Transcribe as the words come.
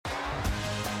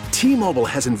T-Mobile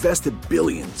has invested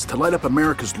billions to light up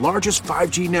America's largest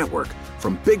 5G network,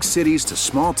 from big cities to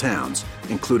small towns,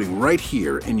 including right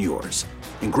here in yours.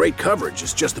 And great coverage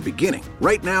is just the beginning.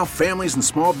 Right now, families and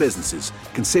small businesses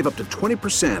can save up to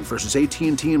 20% versus AT&T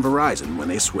and Verizon when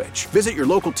they switch. Visit your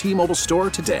local T-Mobile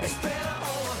store today.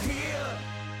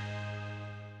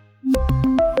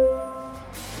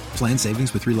 Plan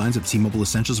savings with 3 lines of T-Mobile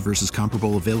Essentials versus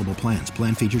comparable available plans.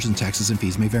 Plan features and taxes and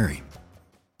fees may vary.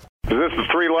 This is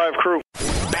 3 Live Crew.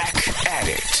 Back at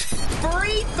it.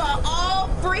 Free for all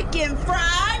freaking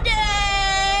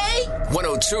Friday.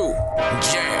 102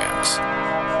 Jams.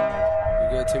 You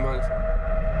good, T-Minus?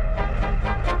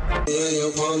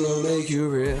 Make you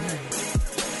real.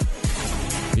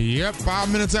 Yep,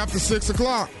 5 minutes after 6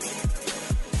 o'clock.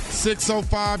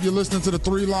 6:05, you're listening to the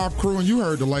 3 Live Crew, and you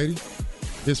heard the lady.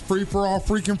 It's free for all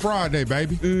freaking Friday,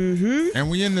 baby. Mm-hmm. And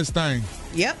we in this thing.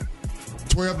 Yep.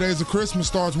 12 Days of Christmas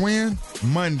starts when?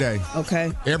 Monday.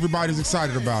 Okay. Everybody's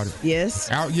excited about it. Yes.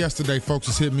 Out yesterday, folks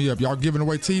just hit me up. Y'all giving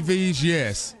away TVs?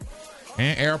 Yes.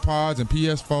 And AirPods and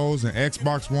PS4s and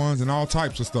Xbox Ones and all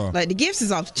types of stuff. Like the gifts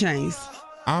is off the chains.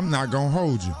 I'm not going to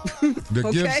hold you. The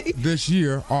Okay. gifts this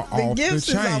year are off the chains. The gifts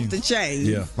is off the chains.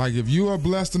 Yeah. Like if you are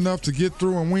blessed enough to get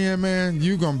through and win, man,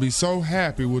 you're going to be so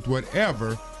happy with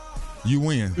whatever you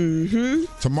win. Mm-hmm.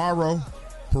 Tomorrow,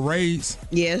 parades.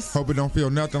 Yes. Hope it don't feel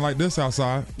nothing like this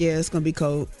outside. Yeah, it's going to be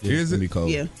cold. Yeah, Is it? Be cold.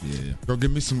 Yeah. Go get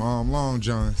me some long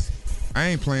johns. I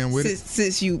ain't playing with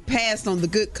Since you passed on the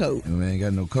good coat. Man, ain't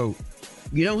got no coat.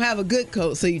 You don't have a good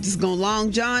coat, so you just going to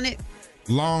long john it?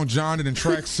 Long john it and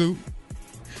tracksuit.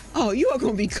 Oh, you are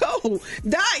going to be cold.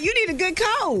 Doc, you need a good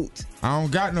coat. I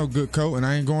don't got no good coat, and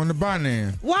I ain't going to buy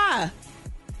none. Why?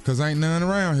 Because ain't none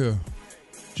around here.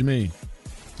 What you mean?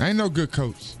 Ain't no good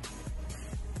coats.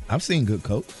 I've seen good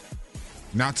coats.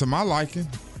 Not to my liking,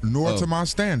 nor to my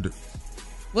standard.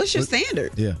 What's your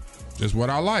standard? Yeah. Just what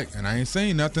I like, and I ain't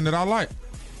seen nothing that I like.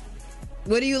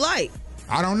 What do you like?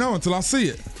 I don't know until I see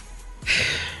it.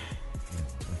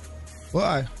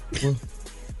 Well, wear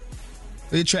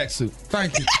your tracksuit.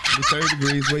 Thank you. It's 30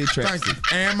 degrees, wear your Thank you.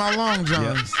 tracksuit. And my long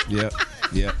johns. Yep.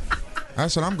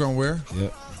 That's what I'm going to wear.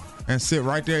 Yep. And sit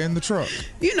right there in the truck.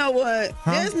 You know what?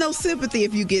 Huh? There's no sympathy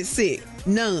if you get sick.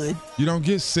 None. You don't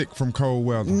get sick from cold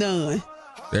weather. None.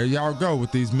 There y'all go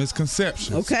with these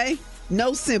misconceptions. Okay?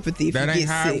 No sympathy if That you ain't get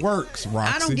how sick. it works,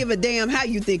 Roxy. I don't give a damn how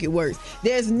you think it works.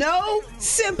 There's no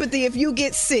sympathy if you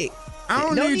get sick. I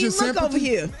don't need your even look sympathy. over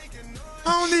here.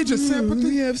 I don't need your sympathy.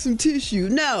 We have some tissue.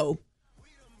 No.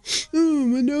 Oh,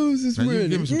 my nose is Now, you can running.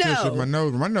 give me some tissue. My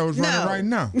nose running right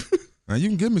now. Now you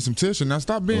can give me some tissue. Now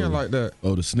stop being like that.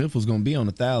 Oh, the sniffle's gonna be on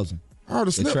 1,000. Oh,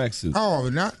 the sniff. tracksuit. Oh,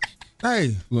 not.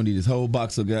 Hey, We're gonna need this whole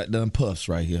box of goddamn puffs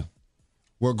right here.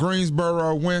 well,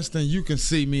 Greensboro, Winston, you can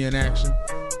see me in action.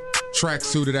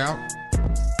 Tracksuited out.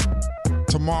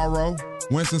 Tomorrow,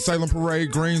 Winston-Salem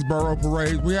Parade, Greensboro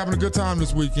Parade. We having a good time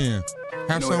this weekend.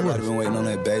 Have some with us. Been waiting on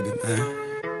that baby, man.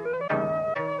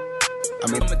 I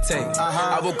mean, I'ma tell you,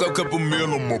 I woke up a couple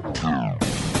meal on my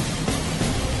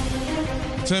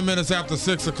 10 minutes after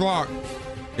 6 o'clock.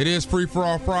 It is Free for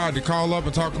All Friday. Call up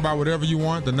and talk about whatever you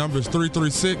want. The number is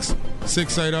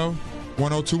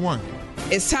 336-680-1021.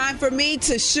 It's time for me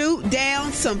to shoot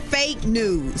down some fake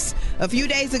news. A few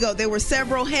days ago, there were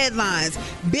several headlines.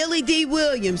 Billy D.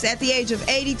 Williams, at the age of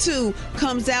 82,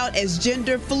 comes out as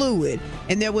gender fluid.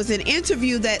 And there was an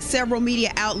interview that several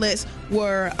media outlets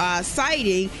were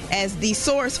citing as the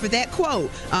source for that quote.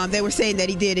 They were saying that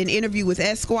he did an interview with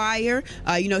Esquire.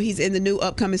 He's in the new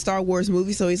upcoming Star Wars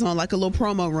movie, so he's on like a little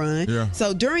promo run. Yeah.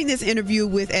 So during this interview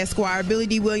with Esquire, Billy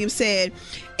D. Williams said,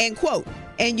 and quote,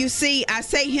 "And you see, I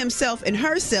say himself and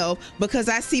herself because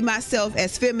I see myself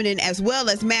as feminine as well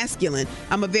as masculine.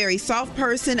 I'm a very soft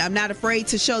person. I'm not afraid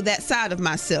to show that side of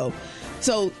myself."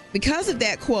 So because of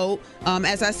that quote,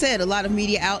 as I said, a lot of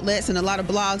media outlets and a lot of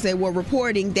blogs, they were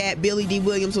reporting that Billy D.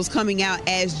 Williams was coming out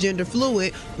as gender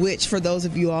fluid, which for those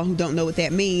of you all who don't know what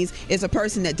that means, is a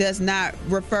person that does not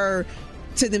refer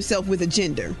to themselves with a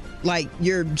gender, like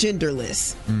you're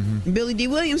genderless. Mm-hmm. Billy D.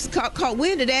 Williams caught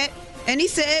wind of that, and he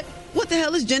said, "What the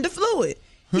hell is gender fluid?"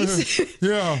 He said,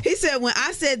 he said, when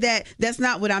I said that, that's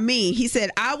not what I mean. He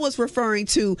said, I was referring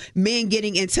to men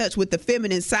getting in touch with the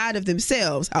feminine side of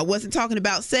themselves. I wasn't talking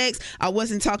about sex. I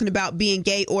wasn't talking about being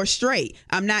gay or straight.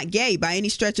 I'm not gay by any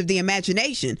stretch of the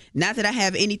imagination. Not that I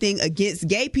have anything against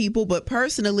gay people, but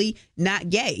personally not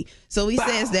gay. So he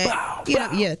says that,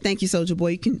 yeah, thank you, Soulja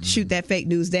Boy. You can shoot that fake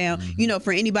news down. You know,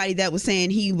 for anybody that was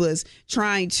saying he was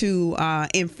trying to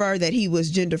infer that he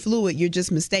was gender fluid, you're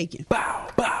just mistaken.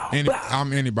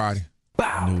 I'm anybody.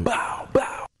 I knew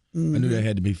that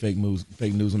had to be fake news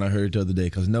when I heard it the other day,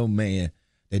 because no man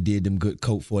that did them good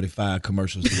Colt 45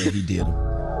 commercials the way he did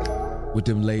them. With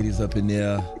them ladies up in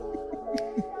there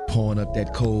pouring up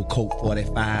that cold Colt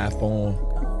 45 for him.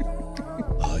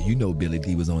 Oh, you know Billy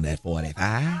D was on that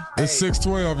 45. It's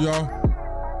 6:12, y'all.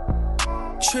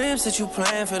 Trips that you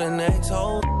plan for the next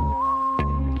whole.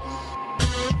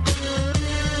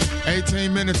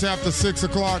 18 minutes after 6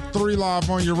 o'clock, 3 Live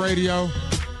on your radio.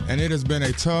 And it has been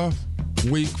a tough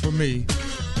week for me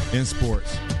in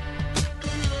sports.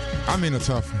 I mean a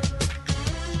tough one.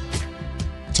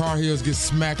 Tar Heels get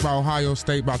smacked by Ohio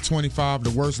State by 25,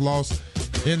 the worst loss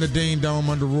in the Dean Dome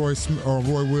under Roy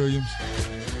Williams.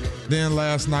 Then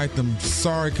last night, them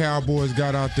sorry Cowboys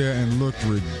got out there and looked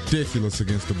ridiculous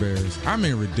against the Bears. I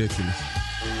mean ridiculous.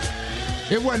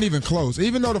 It wasn't even close.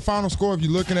 Even though the final score, if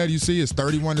you're looking at it, you see it's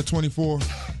 31-24.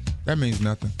 That means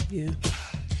nothing. Yeah.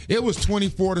 It was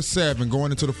 24-7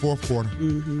 going into the fourth quarter.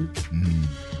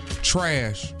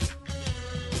 Trash.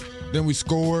 Then we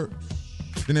scored.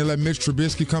 Then they let Mitch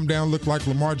Trubisky come down, look like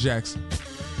Lamar Jackson.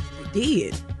 He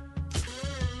did.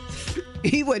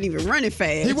 He wasn't even running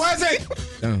fast. He wasn't.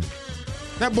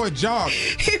 That boy jogged.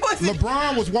 He wasn't.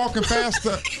 LeBron was walking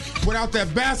faster without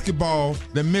that basketball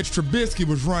than Mitch Trubisky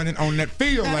was running on that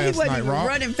field last night, even Rob.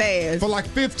 Running fast. For like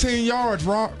 15 yards,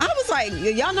 Rob. I was like,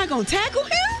 y'all not going to tackle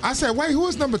him? I said, wait, who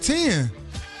is number 10?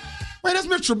 Wait, that's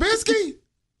Mitch Trubisky?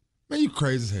 Man, you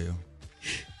crazy as hell.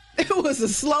 It was the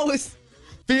slowest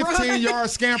 15-yard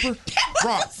scamper.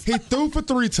 Rob, he threw for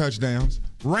 3 touchdowns,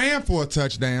 ran for a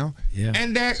touchdown,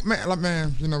 and that,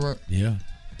 man, you know what? Yeah.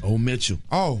 Oh, Mitchell.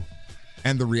 Oh,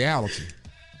 and the reality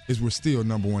is we're still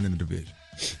number 1 in the division.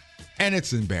 And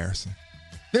it's embarrassing.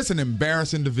 It's an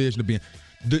embarrassing division to be in.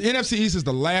 The NFC East is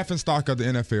the laughing stock of the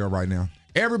NFL right now.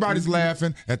 Everybody's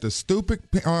laughing at the stupid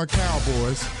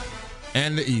Cowboys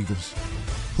and the Eagles,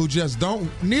 who just don't,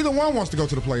 neither one wants to go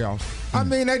to the playoffs. I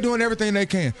mean, they're doing everything they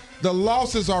can. The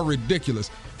losses are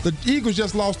ridiculous. The Eagles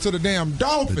just lost to the damn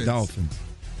Dolphins. The Dolphins.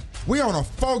 We on a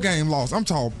 4-game loss. I'm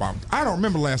talking about, I don't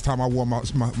remember last time I wore my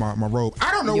robe.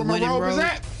 I don't know where my robe is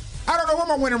at. I don't know where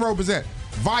my winning robe is at.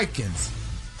 Vikings,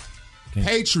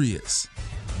 Patriots,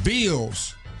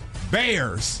 Bills,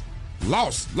 Bears,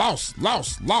 lost.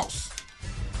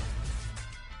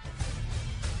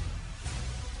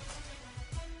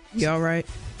 You all right?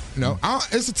 No,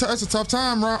 it's a tough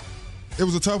time, Rob. It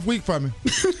was a tough week for me.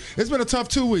 It's been a tough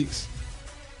 2 weeks.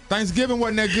 Thanksgiving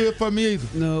wasn't that good for me either.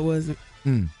 No, it wasn't.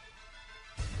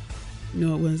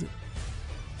 No, it wasn't.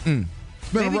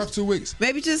 It's been a rough 2 weeks.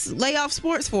 Maybe just lay off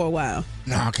sports for a while.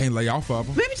 No, I can't lay off of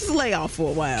them. Maybe just lay off for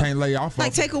a while. Can't lay off of them.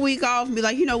 Like take a week off and be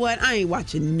like, you know what? I ain't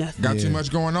watching nothing. Got too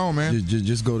much going on, man.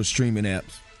 Just go to streaming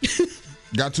apps.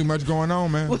 Got too much going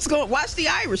on, man. Watch The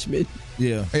Irishman.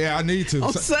 Yeah. Yeah, I need to.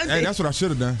 On Sunday. Hey, that's what I should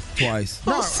have done. Twice.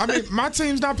 No, I mean, my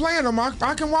team's not playing no more.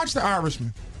 I can watch The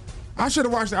Irishman. I should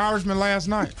have watched The Irishman last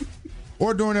night.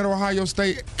 Or during that Ohio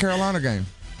State-Carolina game.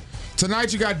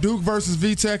 Tonight you got Duke versus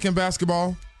VTech in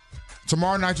basketball.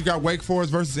 Tomorrow night you got Wake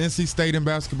Forest versus NC State in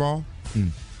basketball.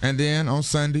 And then on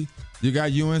Sunday you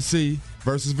got UNC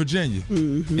versus Virginia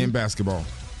in basketball.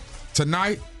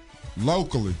 Tonight,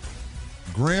 locally,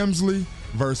 Grimsley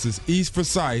versus East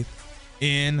Forsyth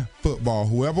in football.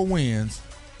 Whoever wins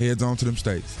heads on to them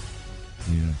states.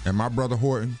 Yeah. And my brother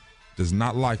Horton does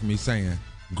not like me saying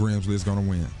Grimsley is going to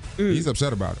win. He's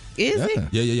upset about it. Is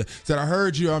he? Yeah. Said, I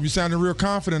heard you. You sounding real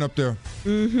confident up there.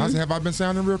 I said, have I been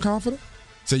sounding real confident?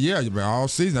 Said, yeah, all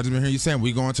season I just been hearing you saying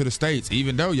we going to the States,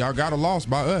 even though y'all got a loss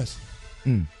by us.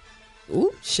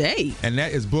 Ooh, shade. And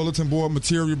that is bulletin board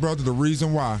material, brother. The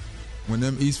reason why, when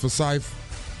them East Forsyth,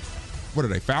 what are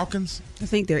they, Falcons? I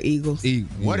think they're Eagles.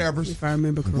 Whatever. If I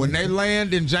remember correctly. When they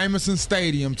land in Jameson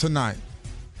Stadium tonight,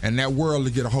 and that world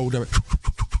to get a hold of it.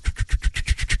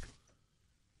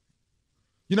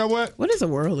 You know what? What is a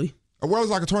whirly? A whirl's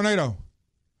like a tornado.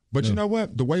 But you know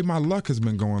what? The way my luck has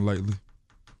been going lately,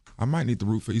 I might need to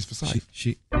root for East Forsyth.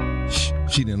 She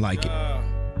didn't like it.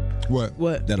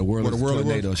 What? That a whirl is a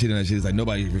tornado. Was? She didn't. She's like,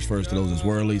 nobody refers to those as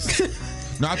whirlies.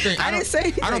 No, I don't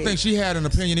think she had an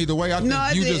opinion either way. I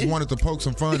think you just wanted to poke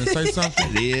some fun and say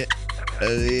something. Yeah.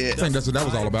 I think that's what that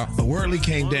was all about. A whirly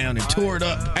came down and tore it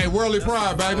up. Hey, whirly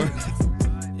pride, baby.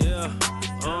 Yeah,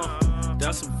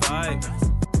 that's a vibe.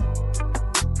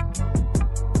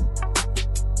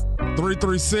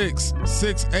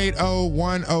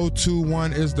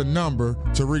 336-680-1021 is the number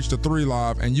to reach the 3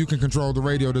 Live, and you can control the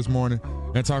radio this morning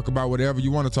and talk about whatever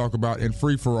you want to talk about in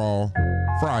Free for All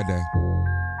Friday.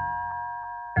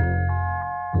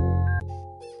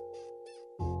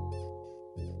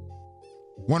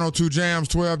 .102 Jams,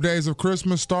 12 Days of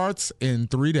Christmas starts in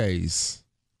 3 days.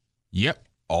 Yep.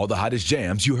 All the hottest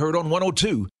jams you heard on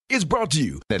 102 is brought to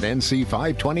you at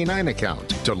NC529 account.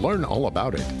 To learn all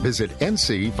about it, visit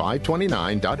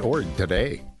NC529.org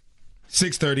today.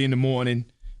 6:30 in the morning,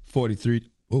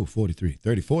 34 degrees.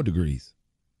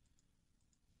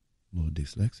 A little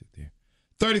dyslexic there.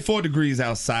 34 degrees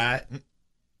outside.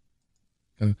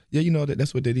 Yeah, you know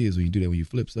that's what that is when you do that, when you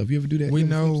flip stuff. You ever do that? We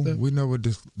know what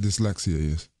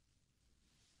dyslexia is.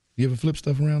 You ever flip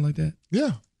stuff around like that?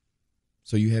 Yeah.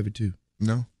 So you have it too?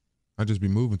 No. I just be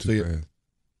moving too fast.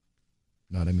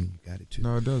 No, that means you got it too.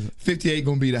 No, it doesn't. 58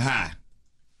 going to be the high.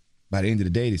 By the end of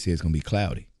the day, they say it's going to be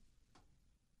cloudy.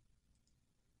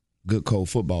 Good cold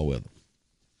football weather.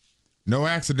 No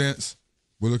accidents.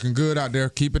 We're looking good out there.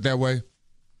 Keep it that way.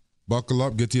 Buckle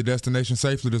up. Get to your destination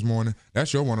safely this morning.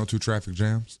 That's your 102 traffic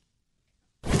jams.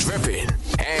 Dripping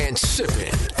and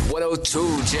sipping.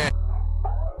 102 Jam.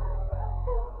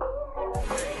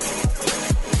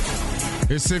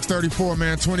 It's 6:34,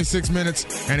 man. 26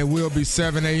 minutes, and it will be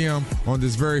 7 a.m. on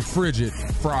this very frigid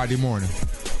Friday morning.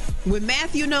 When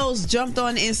Matthew Knowles jumped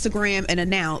on Instagram and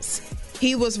announced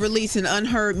he was releasing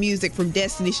unheard music from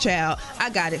Destiny's Child, I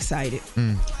got excited.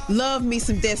 Love me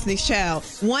some Destiny's Child.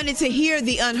 Wanted to hear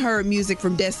the unheard music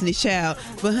from Destiny's Child,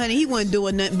 but honey, he wasn't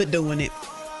doing nothing but doing it.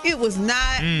 It was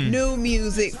not new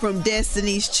music from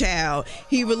Destiny's Child.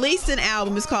 He released an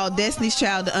album. It's called Destiny's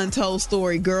Child, The Untold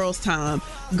Story, Girls Time.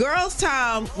 Girls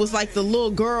Time was like the little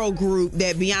girl group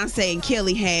that Beyonce and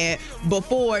Kelly had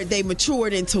before they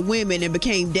matured into women and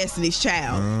became Destiny's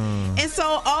Child. And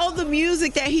so all the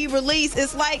music that he released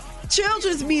is like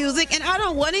children's music, and I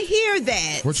don't want to hear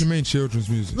that. What you mean children's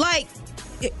music? Like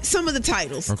some of the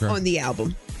titles on the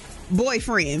album.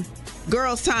 Boyfriend,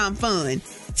 Girls Time Fun,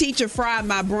 Teacher Fried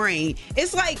My Brain.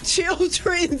 It's like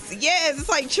children's, it's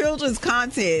like children's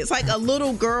content. It's like a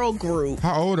little girl group.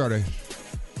 How old are they?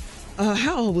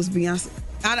 How old was Beyonce?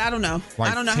 I don't know.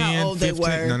 Like I don't know 10, how old 15? they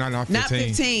were. No, not 15. Not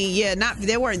 15. Yeah,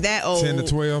 they weren't that old. 10 to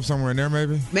 12, somewhere in there,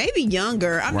 maybe? Maybe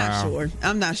younger. I'm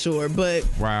not sure. But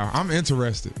wow, I'm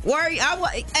interested.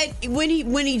 When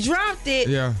he dropped it,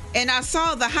 and I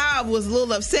saw the Hive was a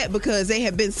little upset because they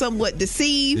had been somewhat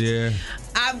deceived. Yeah.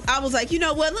 I was like, you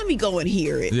know what? Let me go and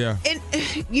hear it. Yeah. And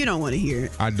you don't want to hear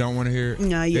it. I don't want to hear it?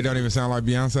 No, it don't even sound like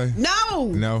Beyonce? No.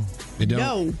 No. It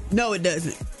don't? No, it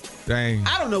doesn't. Dang.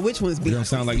 I don't know which one's Beyonce. It don't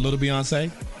sound like little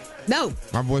Beyonce? No.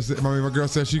 My girl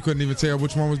said she couldn't even tell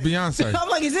which one was Beyonce. I'm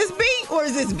like, is this B or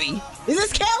is this B? Is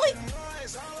this Kelly?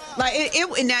 Like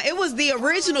it was the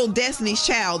original Destiny's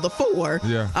Child, the four.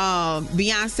 Yeah.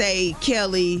 Beyonce,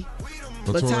 Kelly,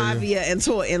 Latavia, and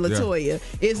Latoya. Yeah.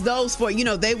 It's those four. You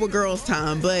know, they were Girls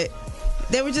Time, but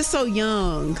they were just so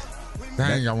young.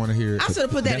 Dang, I want to hear it. I should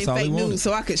have put that in fake news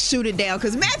so I could shoot it down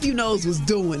because Matthew Knowles was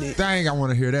doing it. Dang, I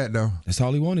want to hear that though. That's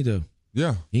all he wanted though.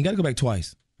 Yeah. He ain't got to go back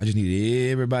twice. I just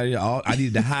needed everybody. I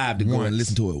needed the Hive to go and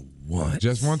listen to it once.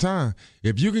 Just one time.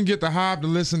 If you can get the Hive to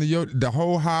listen to the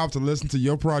whole Hive to listen to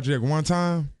your project one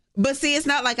time. But see, it's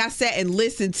not like I sat and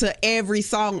listened to every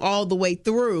song all the way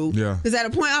through. Yeah. Because at a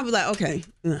point I was like, okay.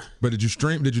 But did you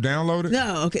stream? Did you download it?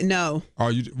 No. Okay. No.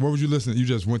 Oh, what was you listening? You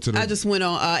just went to I just went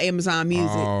on Amazon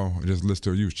Music. Oh, just listened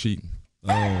to it. You was cheating.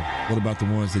 Oh, what about the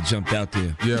ones that jumped out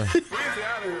there? Yeah.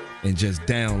 And just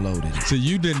downloaded it. So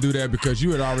you didn't do that because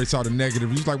you had already saw the negative.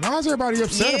 You was like, why is everybody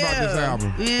upset about this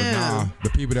album? Yeah. But nah, the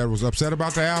people that was upset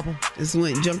about the album just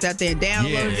jumped out there and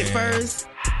downloaded it first.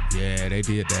 Yeah, they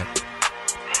did that.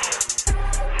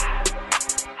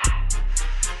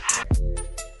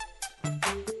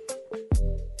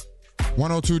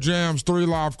 .102 Jams, 3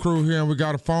 Live crew here, and we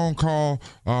got a phone call.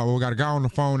 We got a guy on the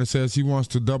phone that says he wants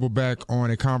to double back on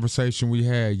a conversation we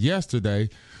had yesterday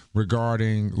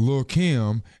regarding Lil'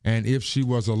 Kim and if she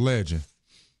was a legend.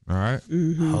 All right?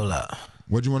 Mm-hmm. Hold up.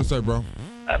 What you want to say, bro?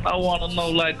 I want to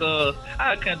know,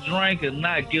 I can drink and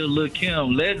not give Lil'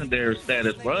 Kim legendary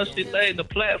status, bro. She laid the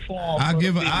platform. I'll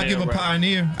give a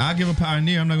pioneer. I'll give a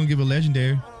pioneer. I'm not gonna give a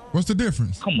legendary. What's the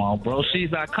difference? Come on, bro.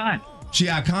 She's iconic. She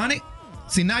iconic?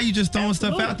 See, now you just throwing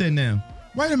stuff out there now.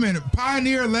 Wait a minute.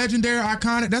 Pioneer, legendary,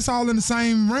 iconic, that's all in the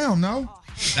same realm, no?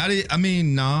 I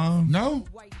mean, no. No?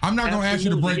 I'm not going to ask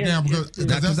you to break down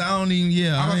because I don't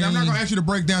even, I'm not going to ask you to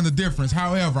break down the difference.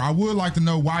 However, I would like to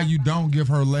know why you don't give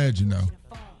her legend, though.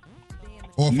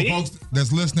 Or for folks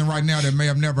that's listening right now that may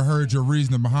have never heard your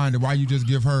reasoning behind it, why you just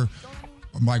give her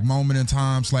like moment in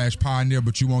time / pioneer,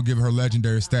 but you won't give her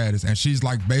legendary status. And she's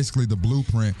like basically the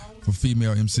blueprint for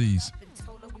female MCs.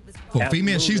 For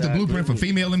female, she's the blueprint for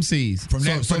female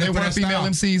MCs. So there were female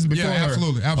MCs before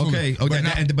her. Absolutely.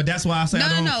 Okay, but that's why I say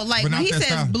no. Like when he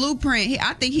says blueprint,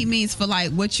 I think he means for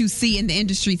like what you see in the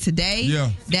industry today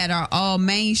that are all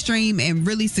mainstream and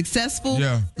really successful.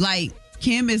 Yeah. Like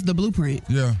Kim is the blueprint.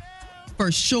 Yeah.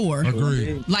 for sure.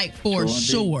 Agreed. Like for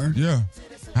sure. Yeah.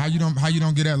 How you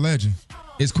don't get that legend?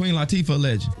 Is Queen Latifah a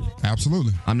legend?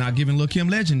 Absolutely. I'm not giving Lil' Kim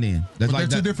legend then. That's but like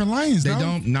they're two different lanes. They though.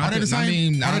 don't. Not Are they the same?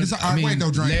 I mean, wait, no,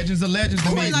 Drake. Legends are legends.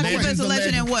 Queen Latifah is a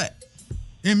legend in what?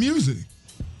 In music.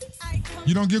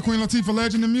 You don't give Queen Latifah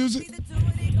legend in music?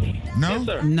 No. Yes,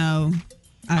 sir. No.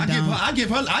 I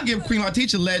give Queen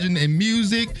Latifah legend in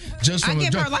music. Just from I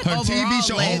give her like her overall TV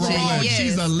show. legend. Overall, Yes.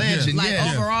 she's a legend. Like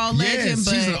yes. overall legend, Yes,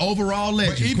 but she's an overall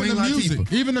legend. But even Queen the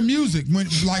Latifah. music,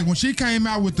 when she came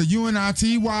out with the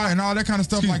UNITY and all that kind of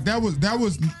stuff, like that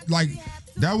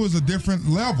was a different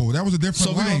level. That was a different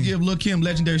So we're lane. gonna give Lil' Kim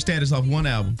legendary status off one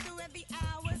album.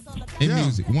 In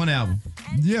music, one album.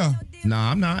 Yeah.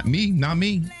 Nah, I'm not. Not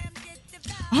me.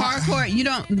 Hardcore. You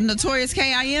don't Notorious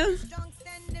K.I.M.?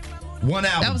 One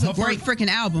album. That was a great freaking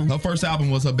album. Her first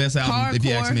album was her best album, if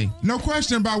you ask me. No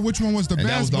question about which one was the And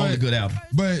best. that was the only good album.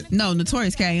 But no,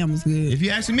 Notorious K.I.M. was good. If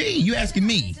you asking me, you asking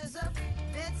me.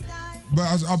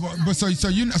 But so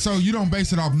you don't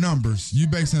base it off numbers. You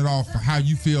basing it off how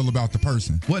you feel about the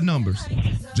person. What numbers?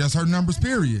 Just her numbers.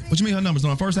 Period. What you mean her numbers on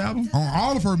her first album? On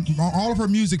all of her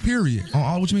music. Period. On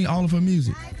all? What you mean all of her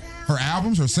music? Her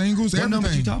albums, her singles, what everything. What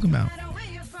numbers you talking about?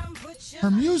 Her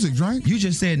music, Drake. You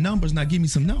just said numbers. Now give me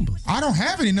some numbers. I don't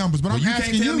have any numbers, but I'm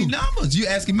asking you. You can't tell me numbers. You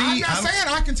asking me. I'm not saying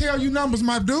I can tell you numbers,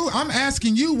 my dude. I'm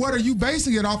asking you, what are you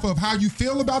basing it off of? How you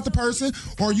feel about the person,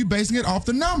 or are you basing it off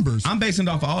the numbers? I'm basing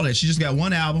it off of all that. She just got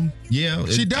one album. Yeah.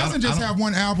 She doesn't just have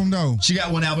one album, though. She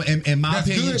got one album. In my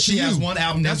opinion, she has one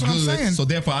album that's what good. I'm saying. So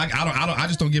therefore, I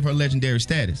just don't give her legendary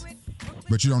status.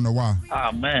 But you don't know why.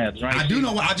 Oh man, Drake. I do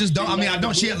know why. I just don't. I mean, I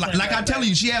don't. She like I tell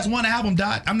you, she has one album.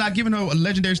 Dot. I'm not giving her a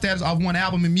legendary status off one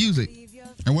album in music.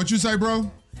 And what you say, bro?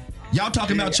 Y'all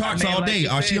talking about charts all day.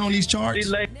 Are she on these charts?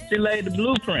 She laid the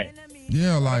blueprint.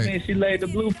 Yeah, like. I mean, she laid the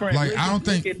blueprint. Like, I don't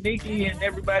think. Look at Nicki and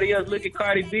everybody else. Look at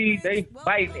Cardi B. They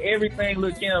fight everything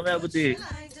Lil' Kim ever did.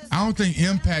 I don't think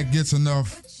Impact gets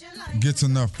enough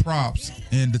props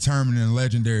in determining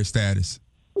legendary status.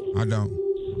 I don't.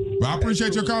 But I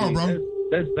appreciate your call, bro.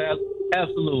 That's valid.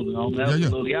 Absolutely, homie.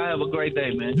 Absolutely. Y'all have a great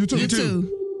day, man. You too. You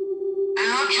too.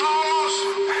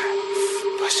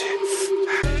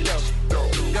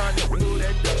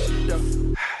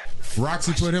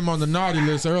 Roxy put him on the naughty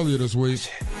list earlier this week.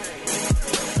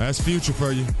 That's Future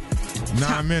for you.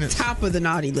 9 minutes. Top of the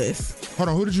naughty list. Hold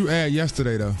on, who did you add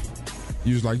yesterday though?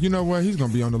 You was like, you know what? He's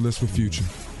gonna be on the list for Future.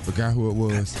 Forgot who it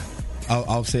was.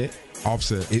 Offset.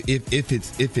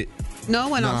 If it. No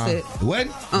one Offset. What?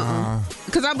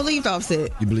 Because I believed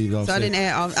Offset. You believed Offset? So I didn't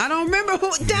add Offset. I don't remember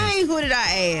who. Dang, who did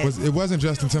I add? It wasn't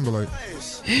Justin Timberlake.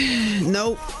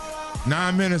 Nope.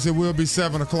 9 minutes, it will be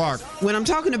 7 o'clock. When I'm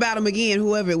talking about him again,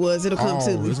 whoever it was, it'll come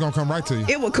to me. It's going to come right to you.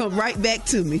 It will come right back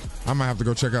to me. I might have to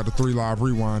go check out the 3 Live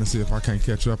Rewind and see if I can't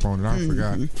catch up on it. I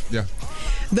forgot. Yeah.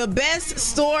 The best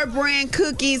store brand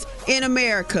cookies in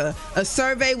America. A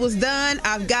survey was done.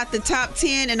 I've got the top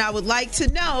 10, and I would like to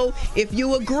know if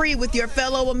you agree with your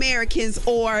fellow Americans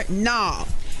or not.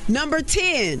 Number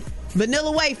 10,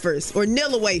 vanilla wafers or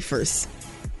Nilla wafers.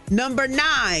 Number 9,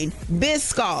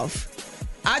 Biscoff.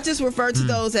 I just refer to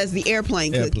those as the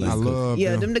airplane cookies. I love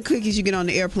them the cookies you get on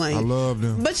the airplane. I love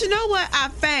them. But you know what I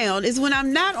found is when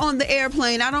I'm not on the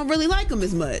airplane, I don't really like them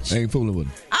as much. I ain't fooling with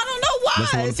them. I don't know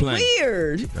why. It's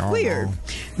weird. Weird.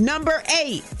 Number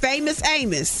 8, Famous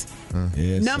Amos.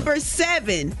 Yes, Number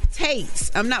 7,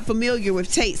 Tate's. I'm not familiar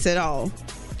with Tate's at all.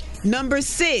 Number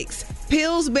 6,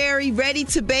 Pillsbury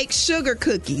ready-to-bake sugar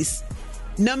cookies.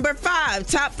 Number 5,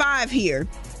 top 5 here.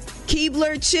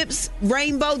 Keebler Chips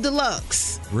Rainbow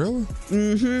Deluxe. Really?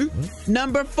 Mm-hmm.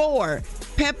 Number 4,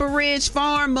 Pepper Ridge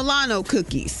Farm Milano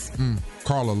cookies.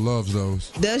 Carla loves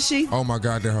those. Does she? Oh my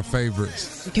God, they're her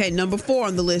favorites. Okay, number 4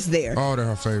 on the list there. Oh, they're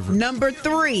her favorites. Number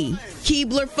 3,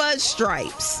 Keebler Fudge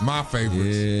Stripes. My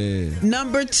favorites. Yeah.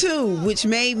 Number 2, which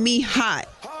made me hot,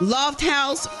 Loft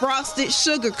House Frosted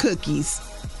Sugar Cookies.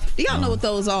 Do y'all know what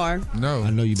those are? No.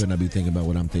 I know you better not be thinking about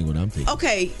what I'm thinking.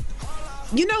 Okay.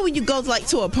 You know when you go like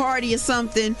to a party or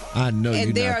something, I know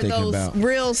and there are those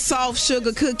real soft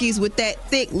sugar cookies with that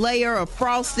thick layer of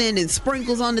frosting and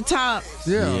sprinkles on the top?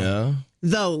 Yeah.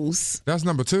 Those. That's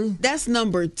number 2? That's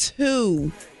number 2.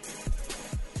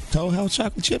 Toll House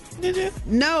chocolate chip?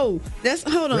 No, that's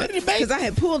hold on, because I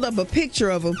had pulled up a picture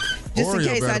of them just Oreo in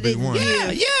case I didn't.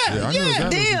 Yeah. I knew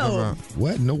exactly Damn.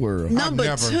 What in the world?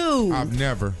 Number 2.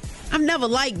 I've never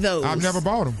liked those. I've never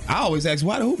bought them. I always ask,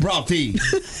 who brought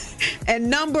these? And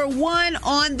number 1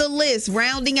 on the list,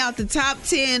 rounding out the top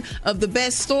 10 of the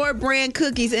best store brand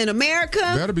cookies in America.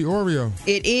 Better be Oreo.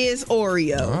 It is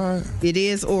Oreo. All right. It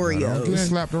is Oreo. Don't get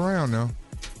slapped around now.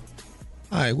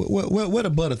 All right, where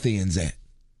the Butterthins at?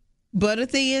 Butter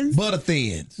thins? Butter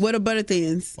thins. What are butter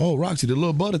thins? Oh, Roxy, the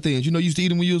little butter thins. You know, you used to eat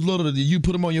them when you was little. You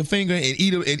put them on your finger and eat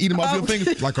them off your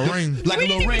finger. Like a ring. Like a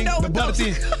little ring. The butter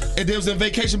thins. And there was in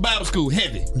Vacation Bible School,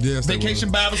 heavy. Yes,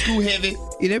 Vacation Bible School, heavy.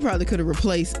 Yeah, they probably could have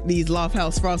replaced these Loft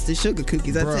House Frosted Sugar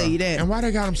Cookies, I tell you that. And why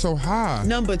they got them so high?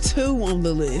 Number 2 on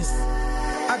the list.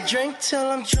 I drink till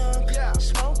I'm drunk,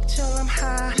 smoke till I'm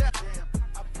high.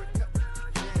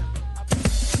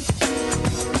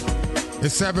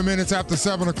 It's 7 minutes after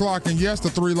 7 o'clock, and yes, the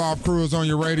 3 Live Crew is on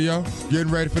your radio. Getting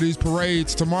ready for these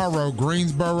parades tomorrow,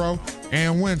 Greensboro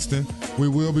and Winston. We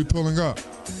will be pulling up.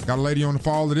 Got a lady on the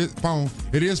phone.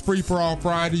 It is Free for All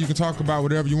Friday. You can talk about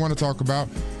whatever you want to talk about.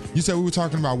 You said we were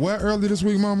talking about what earlier this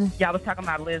week, Mama? Yeah, I was talking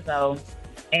about Lizzo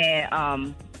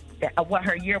and what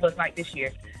her year was like this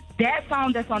year. That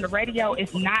song that's on the radio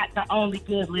is not the only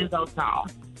good Lizzo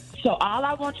song. So all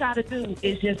I want y'all to do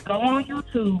is just go on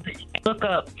YouTube, look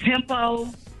up Tempo.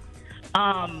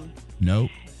 Nope.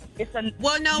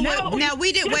 Now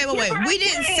we did. Wait. We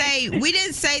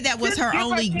didn't say that was her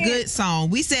only good song.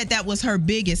 We said that was her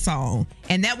biggest song,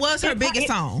 and that was her biggest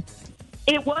song.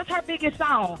 It was her biggest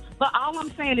song, but all I'm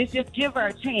saying is just give her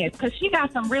a chance because she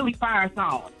got some really fire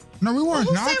songs. No, we weren't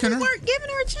Who knocking said we her. weren't giving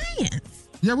her a chance?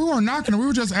 Yeah, we weren't knocking her. We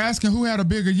were just asking who had a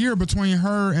bigger year between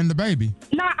her and the baby.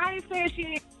 No, I ain't saying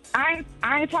she. I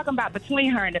ain't talking about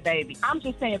between her and the baby. I'm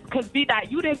just saying because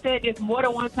B-Dot, you done said this more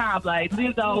than one time, like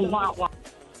Lizzo, wah.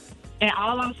 And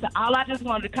all I just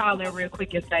wanted to call in real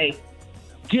quick and say,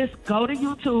 just go to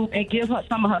YouTube and give her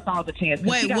some of her songs a chance.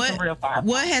 Wait, she got some real fire.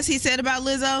 What has he said about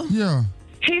Lizzo? Yeah.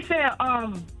 He said,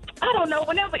 I don't know.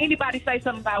 Whenever anybody say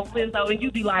something about Lizzo and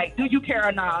you be like, do you care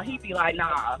or nah? He be like,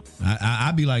 nah.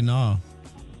 I be like, nah.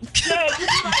 Yeah, you be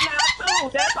like, nah too.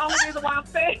 That's the only reason why I'm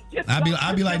saying.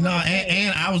 I be like, nah.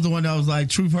 And I was the one that was like,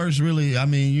 Truth Hurts really. I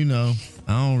mean, you know,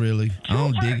 I don't dig it.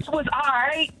 Truth Hurts was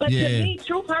alright, but to me,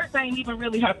 Truth Hurts ain't even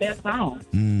really her best song.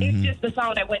 Mm-hmm. It's just the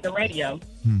song that went to radio.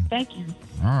 Thank you.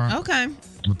 All right. Okay.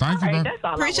 Well, thank you. That's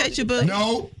all. Appreciate you, boo.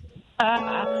 No.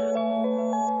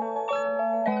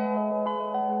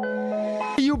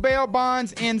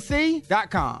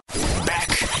 bailbondsnc.com.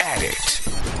 Back at it.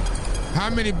 How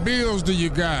many bills do you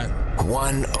got?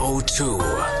 102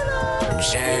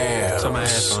 Jams. Turn my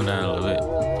ass on down a little bit.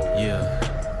 Yeah.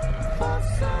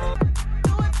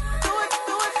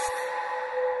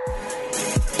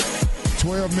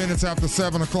 $12 minutes after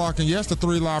 7 o'clock, and yes, the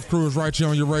 3 Live Crew is right here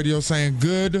on your radio saying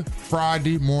good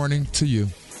Friday morning to you.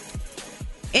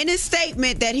 In his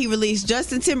statement that he released,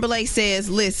 Justin Timberlake says,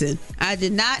 listen, I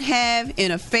did not have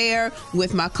an affair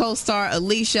with my co-star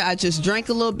Alicia. I just drank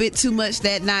a little bit too much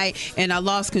that night and I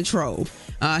lost control.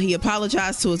 He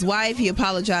apologized to his wife. He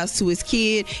apologized to his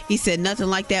kid. He said nothing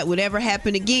like that would ever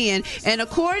happen again. And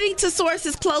according to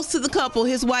sources close to the couple,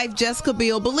 his wife, Jessica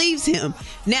Biel, believes him.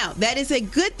 Now, that is a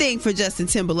good thing for Justin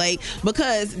Timberlake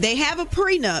because they have a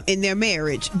prenup in their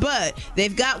marriage, but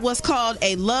they've got what's called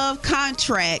a love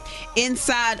contract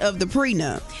inside of the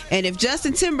prenup. And if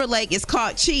Justin Timberlake is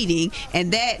caught cheating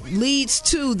and that leads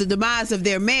to the demise of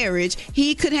their marriage,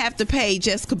 he could have to pay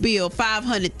Jessica Biel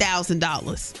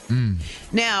 $500,000.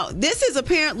 Now, this is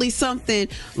apparently something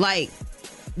like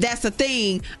that's a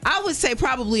thing. I would say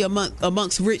probably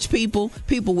amongst rich people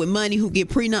with money who get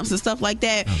prenups and stuff like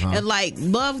that. And like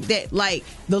the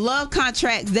love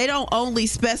contracts, they don't only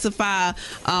specify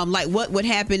like what would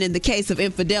happen in the case of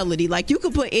infidelity. Like you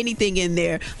could put anything in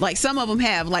there. Like some of them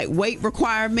have like weight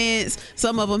requirements.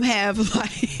 Some of them have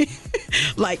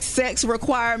like sex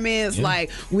requirements. Yeah. Like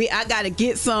I got to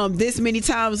get some this many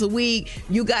times a week.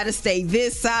 You got to stay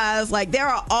this size. Like there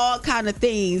are all kind of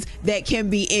things that can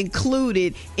be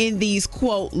included in these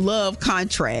quote love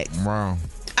contracts. Wow.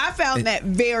 I found that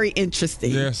very interesting.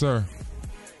 Yes, sir.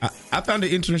 I found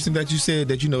it interesting that you said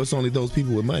that, you know, it's only those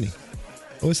people with money.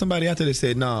 Or was somebody out there that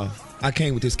said, nah, I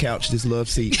came with this couch, this love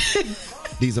seat,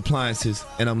 these appliances,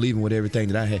 and I'm leaving with everything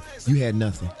that I had. You had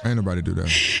nothing. Ain't nobody do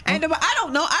that. I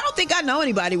don't know. I don't think I know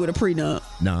anybody with a prenup.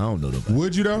 No, I don't know nobody.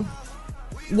 Would you though?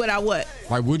 Would I what?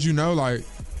 Like, would you know, like,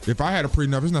 if I had a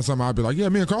prenup, it's not something I'd be like, yeah,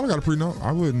 me and Carla got a prenup.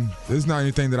 I wouldn't. It's not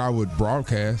anything that I would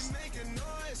broadcast.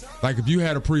 Like, if you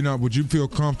had a prenup, would you feel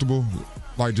comfortable,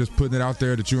 like, just putting it out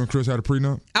there that you and Chris had a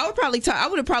prenup? I would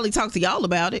have probably talked to y'all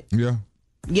about it. Yeah.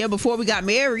 Yeah, before we got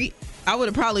married, I would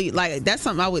have probably, like, that's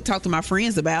something I would talk to my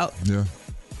friends about. Yeah.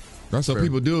 That's so fair.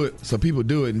 People do it,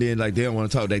 and then, like, they don't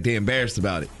want to talk, like, they're embarrassed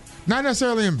about it. Not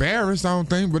necessarily embarrassed, I don't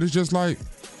think, but it's just like,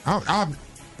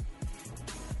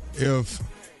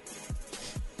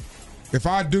 if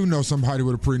I do know somebody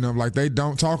with a prenup, like, they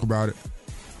don't talk about it.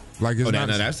 Like it's not.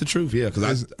 No, that's the truth. Yeah,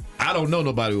 because I don't know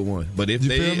nobody with one. But if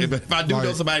I do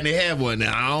know somebody and they have one, then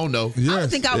I don't know. Yes. I would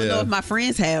think I would know if my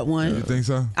friends had one. You think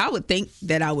so? I would think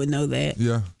that I would know that.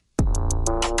 Yeah.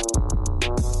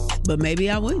 But maybe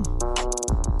I wouldn't.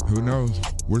 Who knows?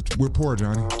 We're poor,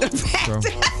 Johnny. So.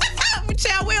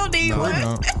 Child will need one.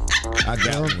 No. I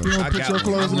got one. You don't put your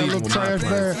clothes in that little trash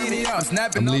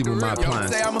bag. I'm leaving my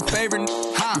appliance. I'm a favorite.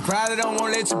 You probably don't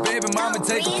want to let your baby mama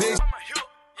take a picture.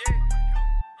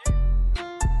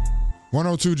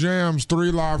 102 Jams,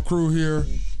 3 Live Crew here.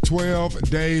 12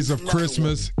 Days of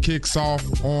Christmas kicks off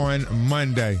on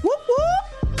Monday. Whoop, whoop.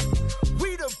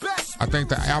 I think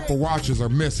the Apple Watches are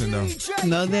missing, though.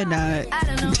 No, they're not.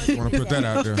 I want to put that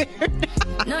out there.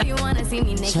 No, you want to see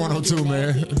me naked. It's 102,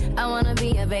 man. I want to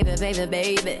be a baby, baby,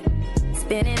 baby.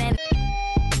 Spinning and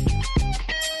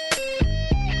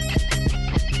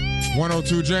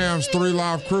 102 Jams, 3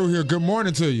 Live Crew here. Good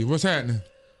morning to you. What's happening?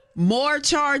 More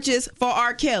charges for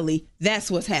R. Kelly. That's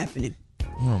what's happening.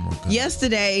 Oh my God.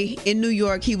 Yesterday in New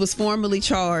York, he was formally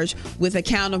charged with a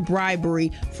count of bribery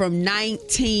from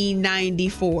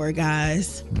 1994,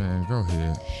 guys. Man, go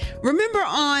ahead. Remember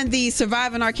on the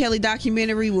Surviving R. Kelly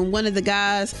documentary when one of the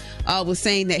guys was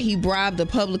saying that he bribed a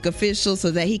public official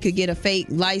so that he could get a fake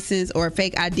license or a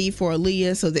fake ID for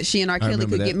Aaliyah so that she and R. Kelly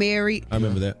could get married? I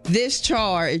remember that. This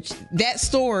charge, that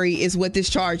story is what this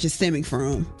charge is stemming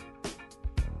from.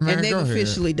 Man, and they've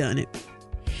officially done it.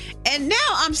 And now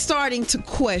I'm starting to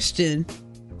question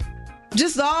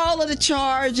just all of the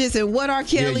charges and what R.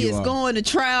 Kelly is going to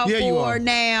trial for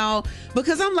now.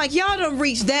 Because I'm like, y'all done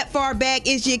reached that far back.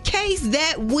 Is your case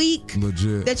that weak?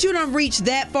 Legit. That you done reached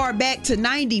that far back to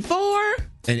 94?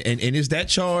 And is that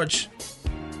charge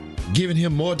giving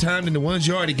him more time than the ones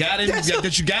you already got him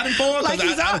that you got him for? Like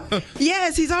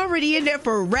yes, he's already in there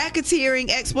for racketeering,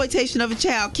 exploitation of a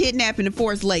child, kidnapping, and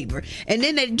forced labor. And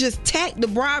then they just tack the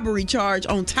bribery charge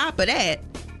on top of that.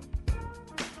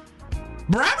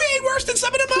 Bribery ain't worse than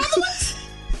some of them other ones.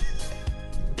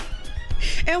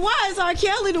 And why is R.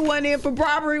 Kelly the one in for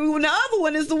bribery when the other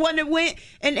one is the one that went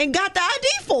and got the ID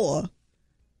for?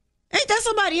 Ain't that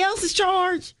somebody else's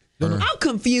charge? I'm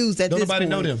confused at this point. Nobody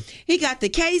know them. He got the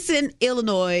case in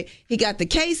Illinois. He got the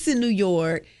case in New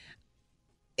York.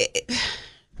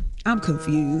 I'm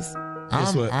confused.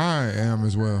 I am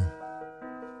as well.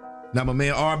 Now my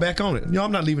man R back on it.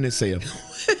 I'm not leaving this cell.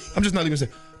 I'm just not leaving this cell.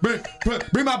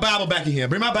 Bring my Bible back in here.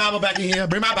 Bring my Bible back in here.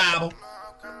 Bring my Bible.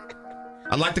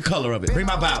 I like the color of it. Bring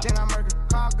my Bible.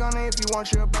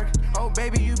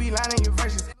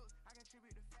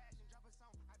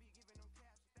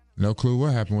 No clue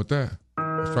what happened with that.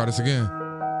 Let's try this again.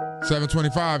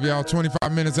 7:25, y'all.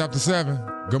 25 minutes after 7.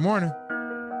 Good morning.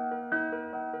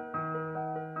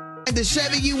 The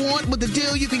Chevy you want with the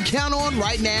deal you can count on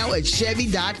right now at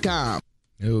Chevy.com.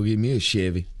 Oh, give me a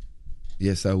Chevy.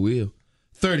 Yes, I will.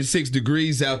 36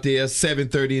 degrees out there,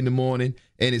 7:30 in the morning,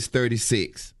 and it's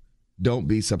 36. Don't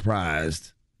be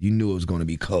surprised. You knew it was going to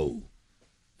be cold.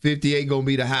 58 going to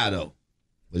be the high, though.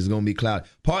 But it's going to be cloudy.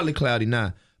 Partly cloudy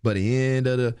now. But at the end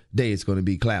of the day, it's going to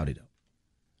be cloudy, though.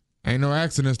 Ain't no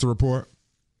accidents to report,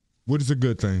 which is a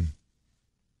good thing.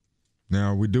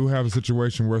 Now, we do have a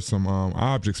situation where some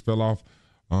objects fell off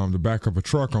the back of a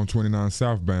truck on 29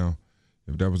 southbound.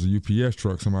 If that was a UPS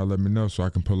truck, somebody let me know so I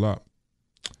can pull up.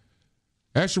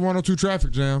 Extra 102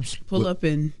 traffic jams. Pull up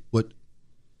and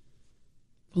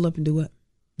do what?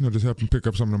 You know, just help them pick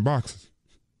up some of them boxes.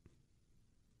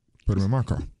 Put them in my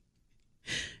car.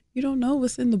 You don't know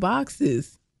what's in the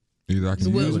boxes. Either I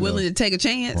can use it. Willing to take a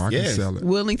chance. Or I can sell it.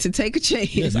 Willing to take a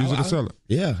chance. Use it to sell it.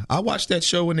 Yeah, I watched that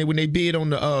show when they bid on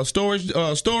the storage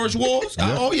wars.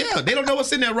 Yeah. Oh yeah, they don't know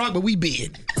what's in that rock, but we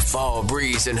bid. Fall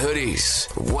breeze and hoodies.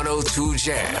 102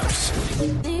 Jams.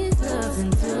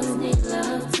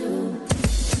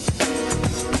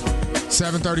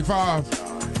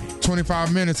 7:35,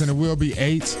 25 minutes, and it will be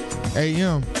 8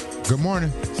 a.m. Good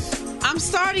morning. I'm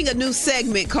starting a new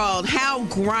segment called How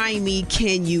Grimy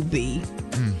Can You Be?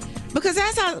 Because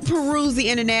as I peruse the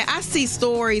internet, I see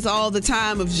stories all the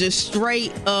time of just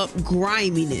straight up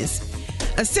griminess.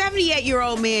 A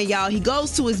 78-year-old man, y'all, he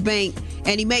goes to his bank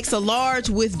and he makes a large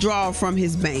withdrawal from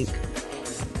his bank.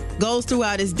 Goes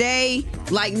throughout his day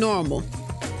like normal.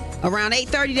 Around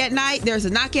 8:30 that night, there's a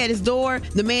knock at his door.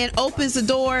 The man opens the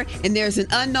door, and there's an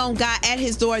unknown guy at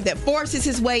his door that forces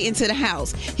his way into the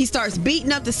house. He starts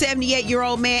beating up the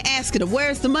 78-year-old man, asking him,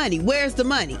 "Where's the money? Where's the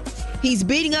money?" He's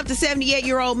beating up the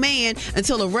 78-year-old man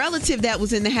until a relative that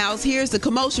was in the house hears the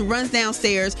commotion, runs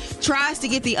downstairs, tries to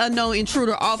get the unknown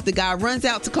intruder off the guy, runs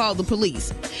out to call the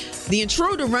police. The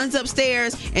intruder runs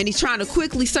upstairs, and he's trying to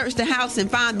quickly search the house and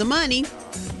find the money.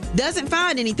 Doesn't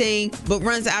find anything, but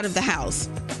runs out of the house.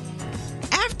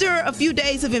 After a few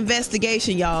days of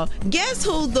investigation, y'all, guess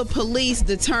who the police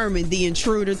determined the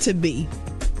intruder to be?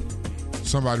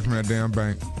 Somebody from that damn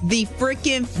bank. The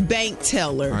freaking bank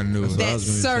teller. I knew it. That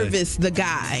serviced the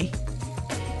guy.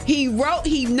 He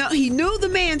knew the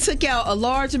man took out a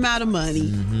large amount of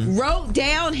money, wrote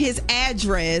down his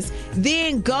address,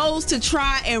 then goes to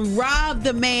try and rob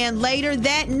the man later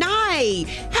that night.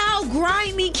 How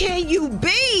grimy can you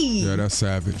be? Yeah, that's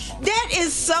savage. That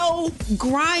is so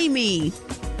grimy.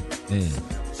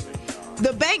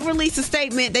 The bank released a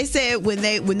statement. They said when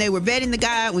they were vetting the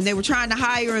guy, when they were trying to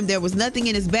hire him, there was nothing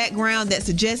in his background that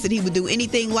suggested he would do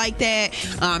anything like that.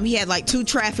 He had like 2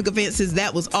 traffic offenses.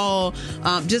 That was all.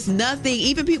 Just nothing.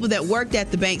 Even people that worked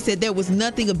at the bank said there was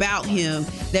nothing about him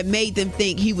that made them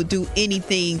think he would do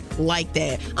anything like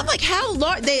that. I'm like, how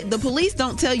large? The police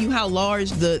don't tell you how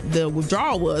large the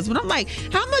withdrawal was, but I'm like,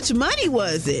 how much money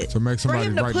was it to make somebody for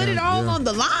him to put it all on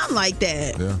the line like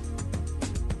that? Yeah,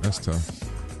 that's tough.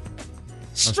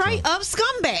 Straight up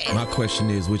scumbag. My question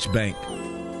is, which bank?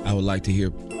 I would like to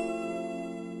hear.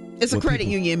 It's a credit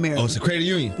union, Maryland. Oh, it's a credit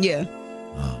union? Yeah.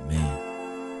 Oh, man.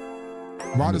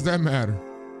 Why does that matter?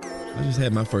 I just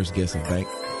had my first guess of bank.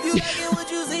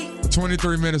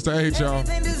 23 minutes to 8, y'all.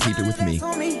 Keep it with me.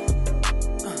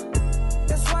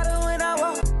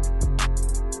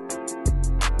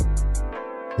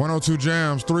 102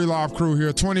 Jams, 3 Live Crew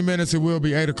here. 20 minutes, it will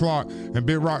be 8 o'clock. And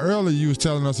Big Rock, earlier you was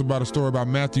telling us about a story about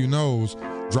Matthew Knowles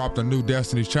dropped a new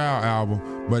Destiny's Child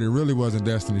album, but it really wasn't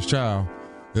Destiny's Child.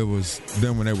 It was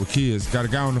them when they were kids. Got a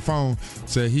guy on the phone,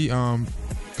 said he can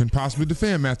possibly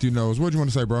defend Matthew Knowles. What do you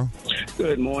want to say, bro?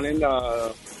 Good morning.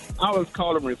 I was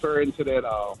calling referring to that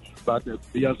about the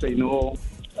Beyonce Knowles,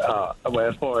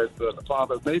 as far as the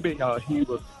father. Maybe he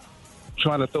was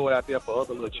trying to throw it out there for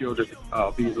other little children,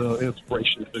 be a little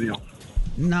inspiration for them.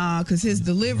 Nah, because his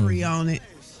delivery on it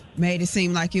made it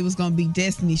seem like it was going to be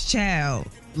Destiny's Child,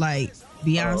 like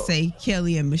Beyonce,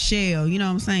 Kelly, and Michelle. You know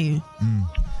what I'm saying?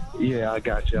 Yeah, I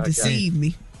got you. Deceived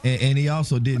me. And he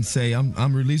also didn't say,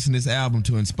 I'm releasing this album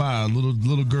to inspire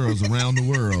little girls around the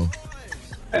world.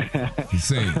 He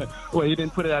said. Well, he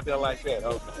didn't put it out there like that.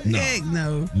 Okay. No. Heck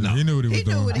no. He knew what he was doing. He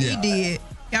knew what he did.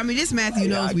 I mean, this Matthew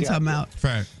Knowles we talking about.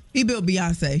 Fact. He built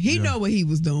Beyonce. He know what he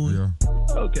was doing. Yeah.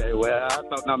 Okay, well, I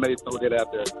thought I may throw that out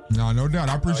there. No doubt.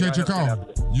 I appreciate your call.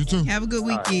 You too. Have a good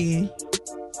weekend.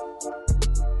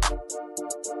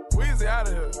 Weezy out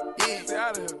of here. Weezy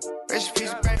out of here.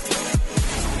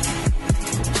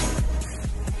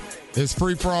 It's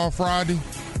Free For All Friday,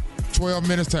 12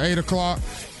 minutes to 8 o'clock.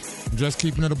 I'm just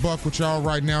keeping it a buck with y'all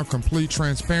right now. Complete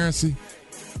transparency.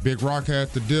 Big Rock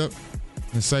had to dip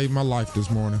and saved my life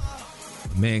this morning.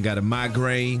 Man got a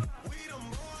migraine.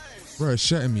 Bro, it's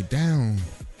shutting me down.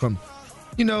 Them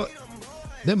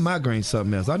migraines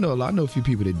something else. I know a few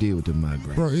people that deal with the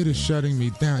migraine. Bro, it is shutting me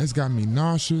down. It's got me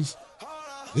nauseous.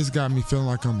 It's got me feeling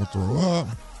like I'm gonna throw up.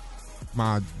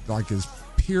 It's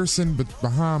piercing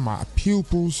behind my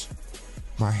pupils.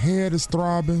 My head is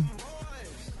throbbing.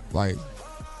 It's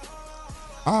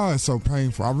so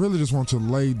painful. I really just want to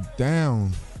lay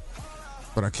down,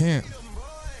 but I can't.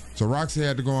 So Roxy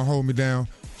had to go and hold me down.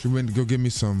 She went to go get me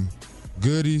some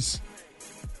goodies,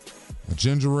 a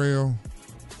ginger ale,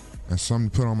 and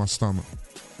something to put on my stomach.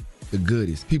 The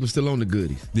goodies. People still on the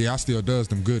goodies. Yeah, I still does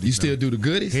them goodies. You still do the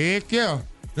goodies? Heck yeah.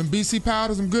 Them BC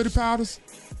powders, them goody powders.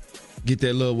 Get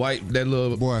that little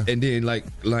boy, and then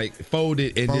like fold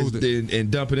it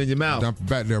and dump it in your mouth. Dump it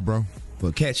back there, bro.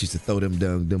 Well, cats used to throw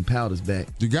them powders back.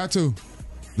 You got to.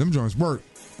 Them joints work.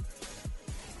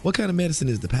 What kind of medicine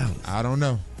is the powder? I don't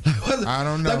know. I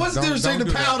don't know. Like, what's the difference between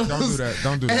the powders?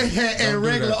 Don't do that. And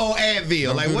regular old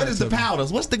Advil. Like, what is the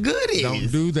powders? What's the goodies?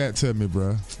 Don't do that to me,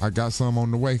 bro. I got some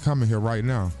on the way coming here right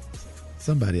now.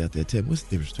 Somebody out there tell me, what's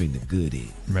the difference between the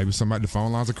goodies? Maybe the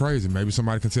phone lines are crazy. Maybe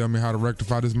somebody can tell me how to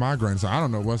rectify this migraine. So I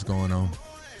don't know what's going on.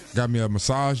 Got me a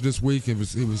massage this week. It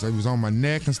was on my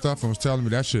neck and stuff and was telling me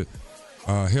that shit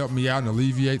help me out and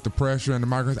alleviate the pressure and the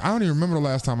migraine. I don't even remember the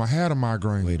last time I had a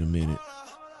migraine. Wait a minute.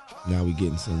 Now we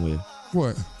getting somewhere.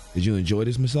 What? Did you enjoy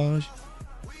this massage?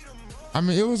 I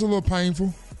mean, it was a little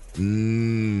painful.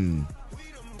 You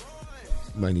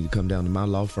might need to come down to my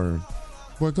law firm.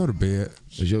 Boy, go to bed.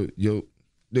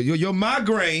 Your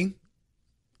migraine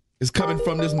is coming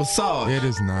from this massage. It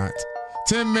is not.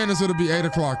 10 minutes, it'll be 8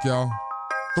 o'clock, y'all.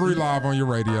 3 Live on your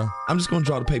radio. I'm just going to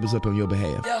draw the papers up on your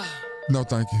behalf. Yeah. No,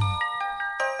 thank you.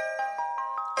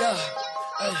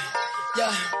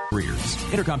 Yeah.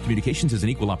 Careers. Intercom Communications is an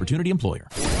equal opportunity employer.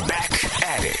 Back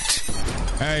at it.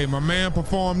 Hey, my man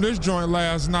performed this joint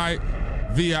last night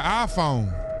via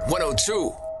iPhone.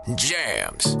 102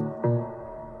 Jams.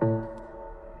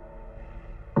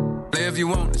 Play if you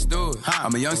want, let's do it.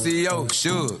 I'm a young CEO,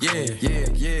 sure.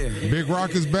 Yeah. Big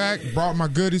Rock is back. Brought my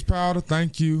goodies powder.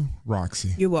 Thank you,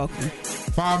 Roxy. You're welcome.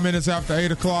 5 minutes after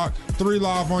 8 o'clock. 3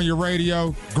 live on your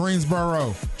radio.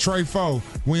 Greensboro, Trey Foe.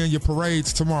 We in your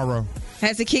parades tomorrow.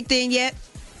 Has it kicked in yet?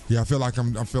 Yeah, I feel like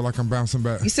I'm bouncing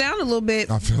back. You sound a little bit.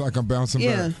 I feel like I'm bouncing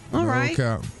back. All right.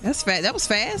 Cap. That's fast. That was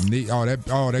fast.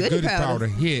 That goodies powder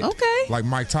hit. Okay. Like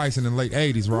Mike Tyson in the late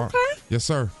 80s, Rock. Okay. Yes,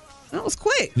 sir. That was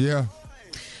quick. Yeah.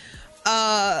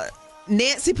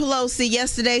 Nancy Pelosi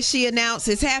yesterday, she announced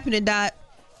it's happening, Dot.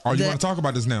 Oh, you want to talk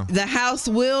about this now? The House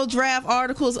will draft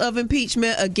articles of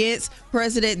impeachment against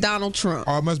President Donald Trump.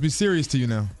 Oh, it must be serious to you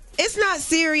now. It's not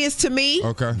serious to me.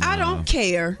 Okay. I don't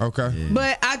care. Okay. Yeah.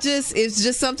 But it's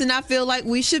just something I feel like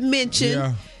we should mention.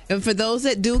 Yeah. And for those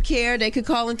that do care, they could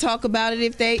call and talk about it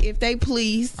if they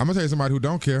please. I'm gonna tell you somebody who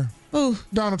don't care. Who?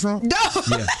 Donald Trump. No.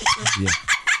 Yeah.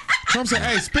 Trump said,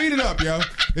 hey, speed it up, yo.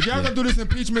 If y'all gonna do this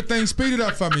impeachment thing, speed it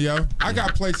up for me, yo. I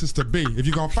got places to be. If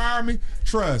you're gonna fire me,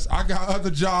 trust, I got other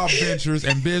job ventures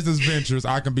and business ventures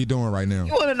I can be doing right now.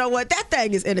 You wanna know what? That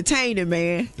thing is entertaining,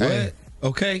 man. Hey.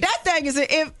 Okay. That thing is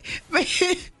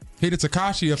he the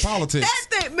Tekashi of politics. That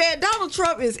thing, man, Donald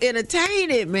Trump is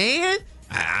entertaining, man.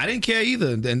 I didn't care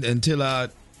either until I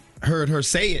heard her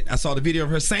say it. I saw the video of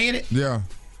her saying it. Yeah.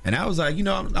 And I was like, I'm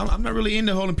not really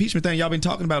into the whole impeachment thing. Y'all been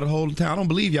talking about it the whole time. I don't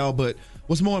believe y'all, but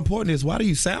what's more important is why do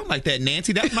you sound like that,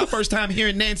 Nancy? That's my first time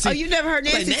hearing Nancy. Oh, you never heard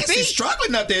Nancy speak? Nancy's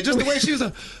struggling up there, just the way she was.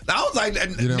 I was like,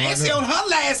 Nancy on her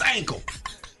last ankle.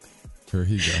 Here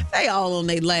he go. They all on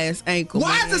their last ankle.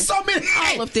 Why man. is there so many?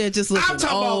 All up there just looking I'm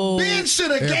talking old. about Ben should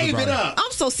have gave it up.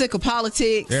 I'm so sick of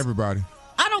politics. Everybody.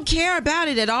 I don't care about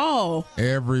it at all.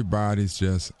 Everybody's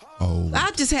just old.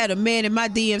 I just had a man in my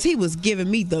DMs. He was giving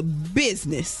me the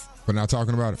business. For not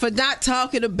talking about it? For not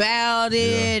talking about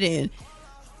it. And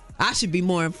I should be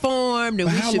more informed.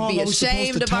 And we should be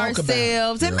ashamed of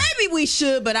ourselves. And maybe we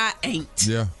should, but I ain't.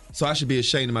 Yeah. So I should be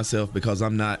ashamed of myself because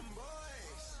I'm not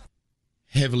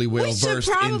heavily well versed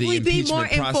in the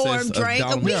impeachment process of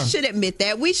Donald. We should admit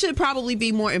that. We should probably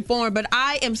be more informed, but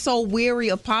I am so weary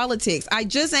of politics. I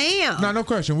just am. No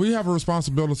question. We have a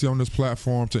responsibility on this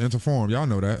platform to inform. Y'all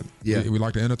know that. Yeah. We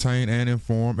like to entertain and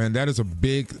inform, and that is a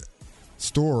big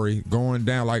story going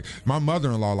down. Like my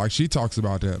mother-in-law, like she talks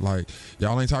about that. Like,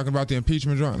 y'all ain't talking about the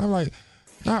impeachment drug. And I'm like,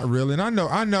 not really. And I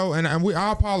know, and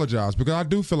I apologize because I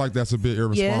do feel like that's a bit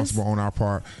irresponsible on our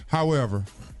part. However,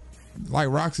 like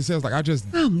Roxy says, like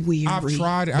I'm weary. I've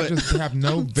tried it. I just have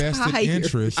no vested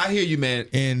interest. I hear you, man.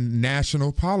 In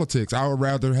national politics. I would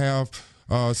rather have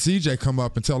CJ come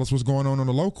up and tell us what's going on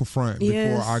the local front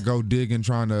before I go digging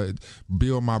trying to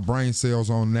build my brain cells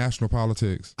on national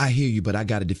politics. I hear you, but I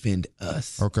got to defend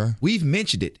us. Okay. We've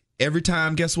mentioned it. Every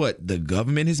time, guess what? The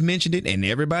government has mentioned it and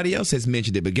everybody else has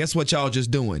mentioned it. But guess what y'all just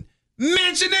doing?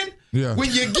 Mentioning. Yeah.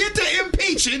 When you get to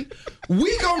impeaching,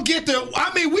 we gonna get all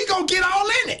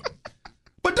in it.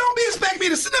 But don't be expecting me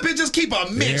to sit up and just keep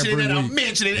on mentioning it. I'm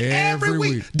mentioning it every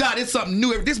week. Dot, it's something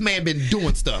new. This man been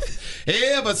doing stuff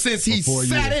ever since he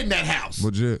sat in that house.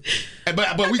 Legit.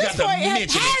 But we got to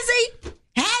mention it.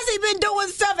 Has he been doing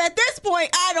stuff? At this point,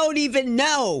 I don't even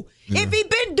know. Yeah. If he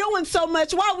been doing so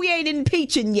much, why we ain't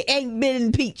impeaching you? Ain't been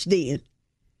impeached then?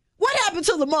 What happened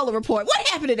to the Mueller report? What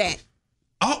happened to that?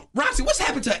 Oh, Roxy, what's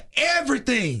happened to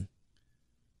everything?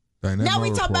 Now we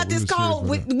talk about this call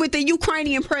with the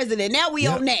Ukrainian president. Now we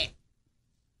on that.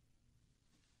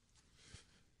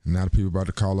 Now the people about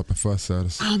to call up and fuss at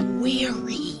us. I'm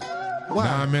weary. Why?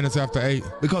 9 minutes after 8.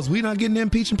 Because we not getting the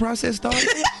impeachment process started.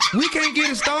 We can't get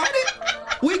it started.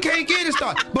 We can't get it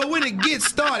started. But when it gets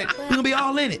started, we're going to be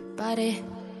all in it. Body,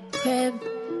 crib,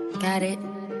 got it,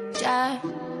 job.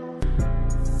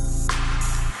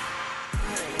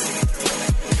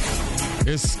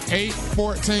 It's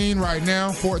 8:14 right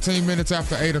now, 14 minutes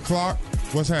after 8 o'clock.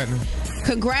 What's happening?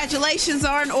 Congratulations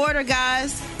are in order,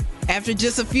 guys. After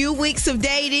just a few weeks of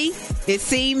dating, it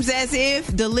seems as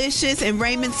if Delicious and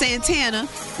Raymond Santana,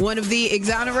 one of the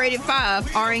exonerated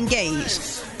 5, are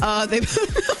engaged. Yeah,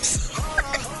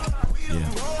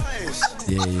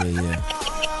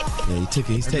 he took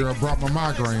it. That girl brought my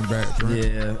migraine back. Right?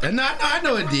 Yeah, and I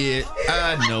know it did.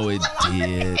 I know it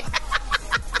did.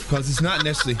 Because it's not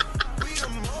necessarily...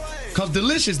 Because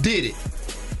Delicious did it.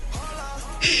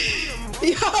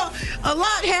 Yo, a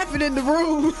lot happened in the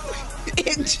room.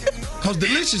 Because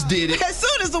Delicious did it. As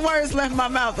soon as the words left my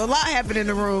mouth, a lot happened in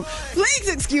the room. Please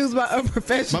excuse my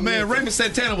unprofessional. My man Raymond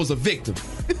Santana was a victim.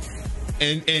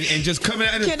 And just coming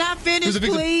out. Can I finish,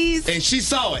 please? And she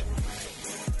saw it.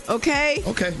 Okay?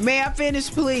 Okay. May I finish,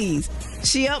 please?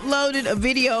 She uploaded a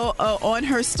video on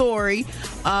her story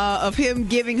of him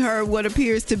giving her what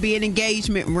appears to be an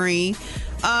engagement ring.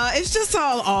 It's just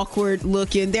all awkward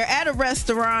looking. They're at a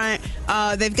restaurant.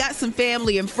 They've got some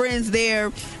family and friends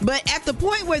there. But at the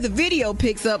point where the video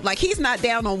picks up, like, he's not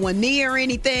down on one knee or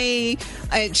anything.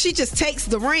 And she just takes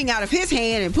the ring out of his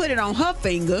hand and put it on her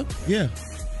finger. Yeah.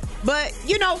 But,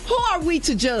 you know, who are we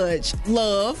to judge,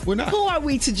 love? We're not. Who are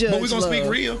we to judge, But we're going to speak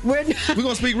real. We're not. We're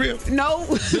going to speak real. No.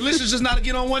 Delicious just not to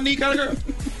get on one knee kind of girl.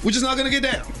 We're just not going to get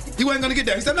down. He wasn't going to get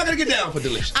down. He said, I'm not going to get down for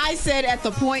Delicious. I said at the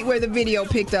point where the video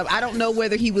picked up, I don't know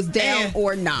whether he was down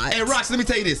or not. And Rox, let me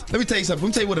tell you this. Let me tell you something. Let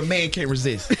me tell you what a man can't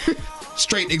resist.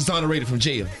 Straight exonerated from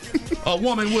jail. A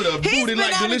woman with a booty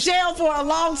like Delicious. He's been out of jail for a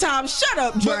long time. Shut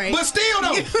up, Drake. But still,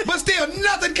 though. But still,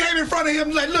 nothing came in front of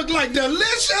him that looked like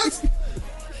Delicious.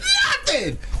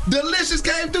 Nothing. Delicious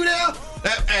came through there.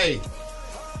 Hey,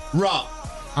 Rock.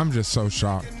 I'm just so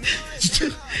shocked.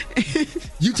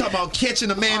 You talking about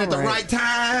catching a man at the right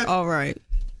time? All right.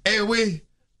 And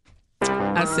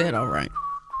I said all right.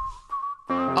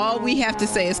 All we have to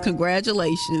say is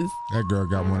congratulations. That girl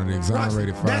got one of the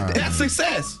exonerated five. That's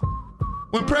success.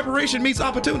 When preparation meets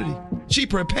opportunity, she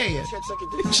prepared.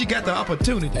 She got the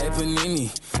opportunity. Hey, Panini,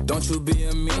 don't you be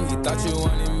a meanie. Thought you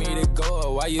wanted me to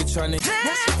go. Why you trying to...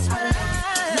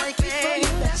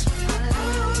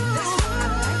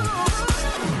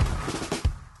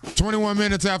 21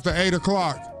 minutes after 8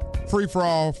 o'clock. Free for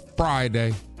all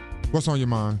Friday. What's on your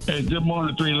mind? Hey, good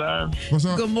morning, 3 Live. What's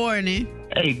up? Good morning.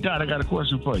 Hey, Dot, I got a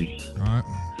question for you. All right.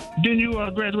 Didn't you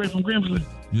graduate from Grimsley?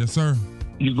 Yes, sir.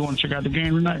 You going to check out the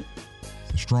game tonight?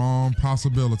 It's a strong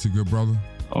possibility, good brother.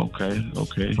 Okay.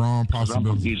 Strong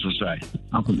possibility.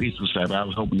 I'm from East Forsyth. I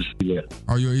was hoping to see that.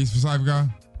 Are you an East Forsyth guy?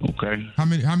 Okay. How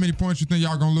many points you think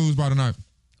y'all gonna lose by tonight?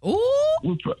 Ooh.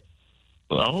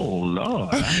 Oh, Lord.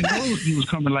 I didn't know he was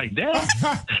coming like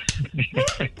that.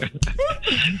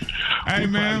 Hey,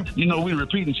 man. You know, we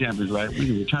repeating champions, right? We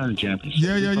the returning champions.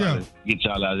 Yeah. Get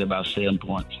y'all out of there about 7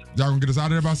 points. Y'all gonna get us out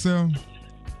of there by 7?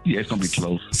 Yeah, it's gonna be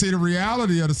close. See, the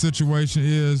reality of the situation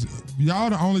is y'all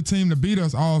the only team to beat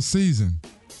us all season.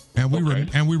 And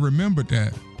we remembered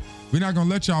that. We're not gonna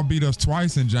let y'all beat us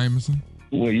twice in Jameson.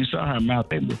 Well, you saw how Mount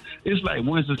Tabor. It's like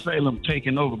Winston-Salem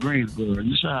taking over Greensboro.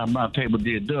 You saw how Mount Tabor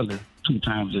did Dudley 2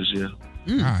 times this year.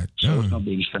 So it's gonna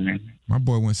be the same. My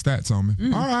boy went stats on me.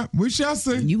 All right, we shall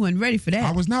see. You weren't ready for that.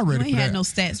 I was not ready for that. You ain't had no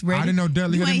stats ready. I didn't know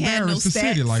Dudley had embarrassed the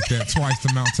city like that twice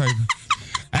to Mount Tabor.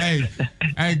 Hey,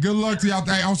 good luck to y'all.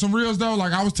 Hey, on some reals though,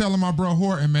 like I was telling my bro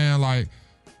Horton, man, like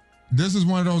this is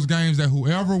one of those games that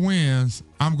whoever wins,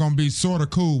 I'm gonna be sort of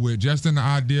cool with, just in the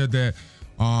idea that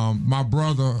my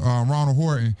brother Ronald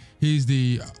Horton, he's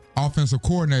the offensive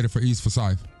coordinator for East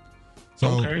Forsyth.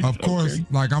 So of course,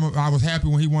 like I was happy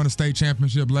when he won a state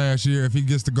championship last year. If he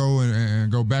gets to go and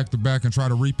go back to back and try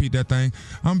to repeat that thing,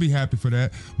 I'm gonna be happy for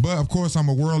that. But of course, I'm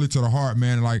a worldly to the heart,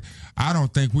 man. Like I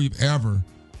don't think we've ever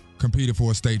competed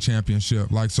for a state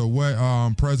championship. Like, so what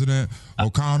President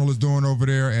O'Connell is doing over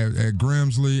there at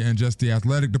Grimsley and just the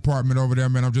athletic department over there,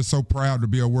 man, I'm just so proud to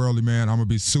be a worldly, man. I'm going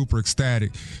to be super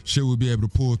ecstatic should we be able to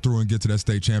pull through and get to that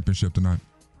state championship tonight.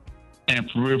 And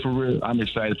for real, I'm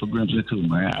excited for Grimsley too,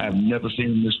 man. I've never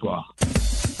seen him this far.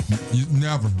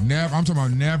 Never. I'm talking about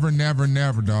never,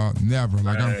 dog. Never.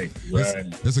 Like,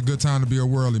 it's a good time to be a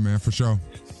worldly, man, for sure.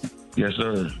 Yes,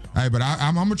 sir. Hey, but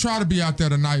I'm gonna try to be out there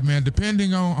tonight, man.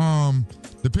 Depending on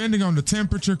the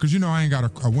temperature, because you know I ain't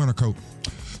got a winter coat.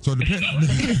 So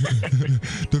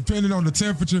depending on the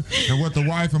temperature and what the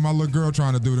wife and my little girl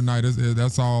trying to do tonight,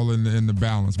 that's all in the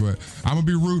balance. But I'm gonna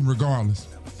be rooting regardless.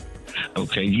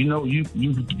 Okay, you know you're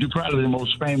probably the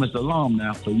most famous alum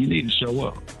now, so you need to show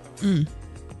up.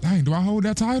 Dang, do I hold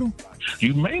that title?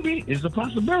 You maybe. It's a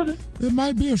possibility. It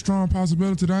might be a strong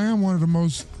possibility that I am one of the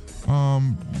most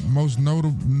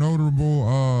notable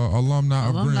alumni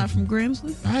of Grimsley. Alumni from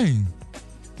Grimsley? Dang.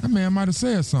 That man might have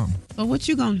said something. So what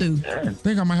you gonna do? I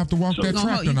think I might have to walk that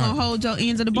track tonight. You gonna hold your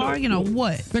ends of the bargain or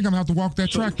what? I think I'm gonna have to walk that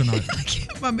track tonight.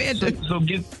 My man, so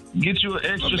get you an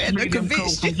extra medium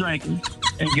Coke from drinking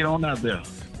and get on out there.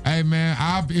 Hey man,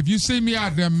 if you see me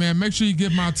out there, man, make sure you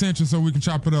get my attention so we can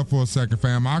chop it up for a second,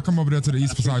 fam. I'll come over there to the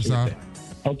East Forsyth side.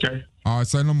 Okay. All right,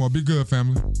 say no more. Be good,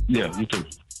 family. Yeah, you too.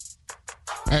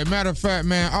 Hey, matter of fact,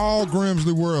 man, all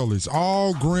Grimsley Worldies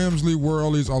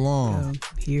along.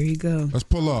 Here you go. Let's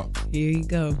pull up. Here you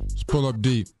go. Let's pull up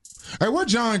deep. Hey, where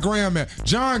John Graham at?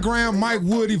 John Graham, Mike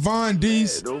Woody, Von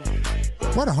Dees.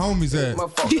 Where the homies at?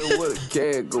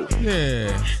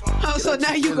 Yeah. Oh, so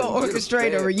now you gonna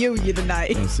orchestrate a reunion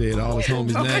tonight. I said all his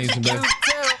homies' names. And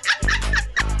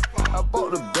I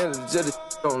bought the Benz, just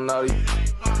on naughty.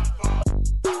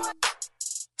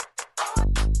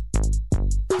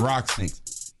 Roxy.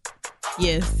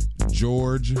 Yes.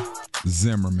 George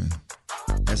Zimmerman.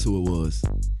 That's who it was.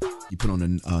 You put on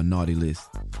the naughty list.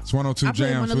 It's 102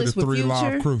 Jams with the 3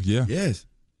 Live Crew. Yeah. Yes.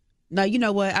 No, you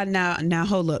know what? Now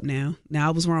hold up now. Now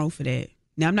I was wrong for that.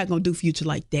 Now I'm not gonna do Future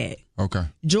like that. Okay.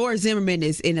 George Zimmerman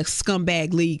is in a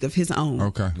scumbag league of his own.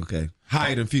 Okay.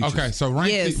 Higher than Future. Okay, so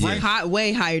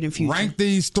way higher than Future. Rank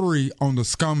these 3 on the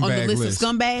scumbag on the list. Of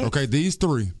scumbags? Okay, these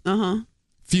 3.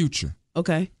 Future.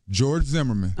 Okay. George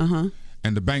Zimmerman.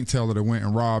 And the bank teller that went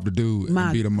and robbed the dude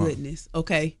and beat him up. My goodness.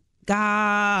 Okay.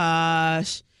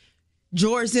 Gosh.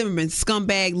 George Zimmerman,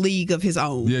 scumbag league of his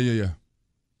own. Yeah.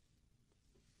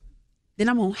 Then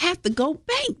I'm going to have to go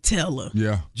bank teller.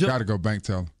 Yeah, got to go bank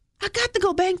teller. I got to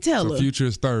go bank teller. So Future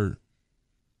is 3rd.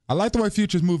 I like the way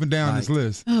Future's moving down this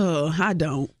list. Oh, I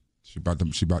don't. She about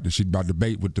to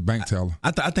debate with the bank teller.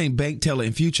 I think bank teller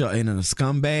and Future are in a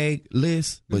scumbag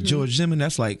list, but George Zimmerman,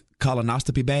 that's like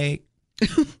colonoscopy bag.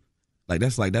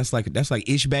 That's like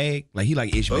ish bag. Like he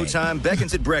like ish bag. Showtime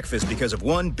beckons at breakfast because of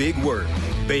one big word: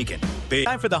 bacon.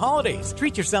 Time for the holidays.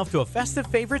 Treat yourself to a festive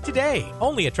favorite today.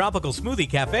 Only at Tropical Smoothie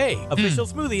Cafe, official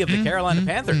smoothie of the Carolina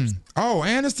Panthers. Oh,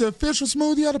 and it's the official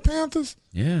smoothie of the Panthers?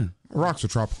 Yeah. Rocks a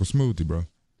tropical smoothie, bro.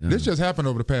 This just happened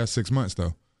over the past 6 months,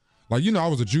 though. Like, I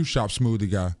was a juice shop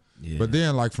smoothie guy. Yeah. But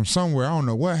then, like, from somewhere, I don't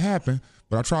know what happened,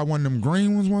 but I tried one of them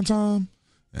green ones one time,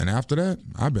 and after that,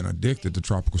 I've been addicted to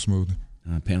tropical smoothie.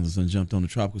 Panthers done jumped on the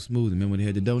tropical smoothie. Remember when they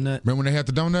had the donut? Remember when they had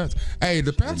the donuts? Hey,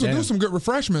 the Panthers do some good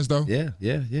refreshments, though. Yeah.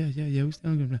 We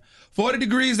still good. 40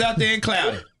 degrees out there and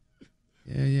cloudy.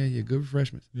 Yeah. Good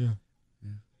refreshments. Yeah.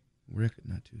 Record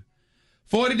not too.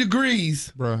 40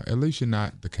 degrees. Bro, at least you're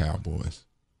not the Cowboys.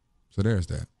 So there's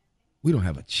that. We don't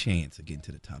have a chance of getting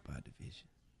to the top of our division.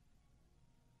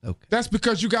 Okay. That's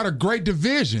because you got a great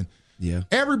division. Yeah.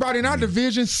 Everybody in our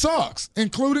division sucks,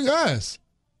 including us.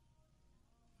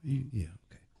 Yeah,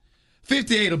 okay.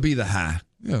 58 will be the high.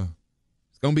 Yeah.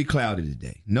 It's going to be cloudy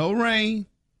today. No rain,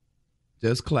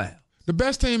 just clouds. The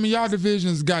best team in y'all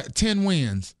division's got 10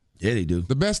 wins. Yeah, they do.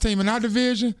 The best team in our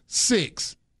division,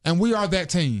 6. And we are that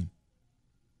team.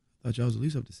 I thought y'all was at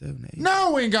least up to 7, 8.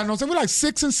 No, we ain't got no 7. We're like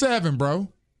 6 and 7, bro.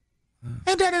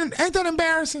 Ain't that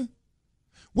embarrassing?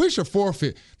 We should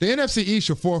forfeit. The NFC East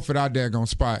should forfeit our daggone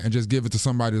spot and just give it to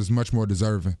somebody that's much more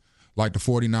deserving. Like the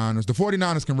 49ers. The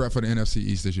 49ers can rep for the NFC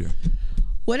East this year.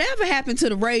 Whatever happened to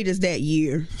the Raiders that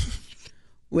year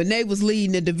when they was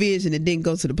leading the division and didn't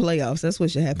go to the playoffs? That's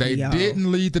what should happen to y'all. They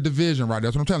didn't lead the division, right?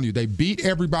 That's what I'm telling you. They beat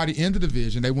everybody in the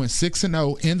division. They went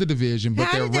 6-0 in the division, but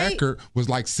their record was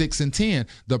like 6-10.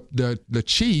 The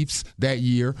Chiefs that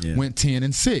year went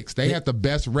 10-6. They had the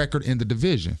best record in the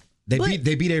division. They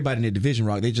beat everybody in the division,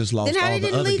 Rock. They just lost all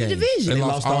the other games. They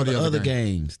lost all the other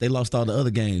games. They lost all the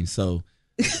other games, so...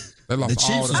 They lost the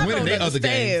Chiefs was winning their other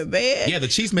games. Man. Yeah, the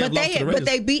Chiefs may have lost to the Raiders. But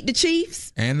they beat the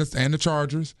Chiefs. And the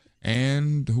Chargers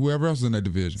and whoever else is in that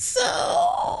division. So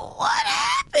what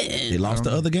happened? They lost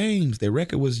the other games. Their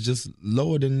record was just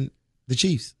lower than the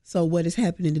Chiefs. So what is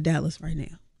happening to Dallas right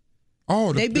now?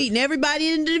 Oh, they beating everybody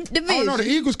in the division. Oh, no, the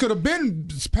Eagles could have been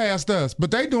past us, but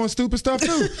they doing stupid stuff,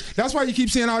 too. That's why you keep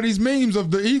seeing all these memes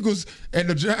of the Eagles and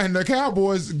the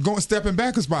Cowboys stepping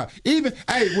back a spot. Even,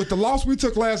 with the loss we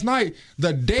took last night,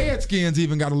 the Deadskins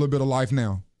even got a little bit of life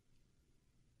now.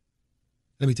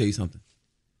 Let me tell you something.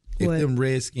 What? If them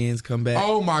Redskins come back.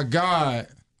 Oh, my God.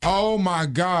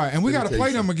 And we got to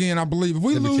play them again, I believe. If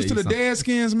we lose to the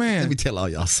Deadskins, man. Let me tell all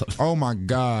y'all something. Oh, my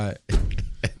God.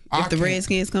 If the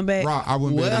Redskins come back, I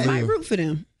wouldn't be able to I might root for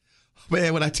them.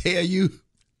 Man, when I tell you,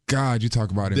 God, you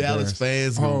talk about it. Dallas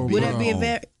fans would that be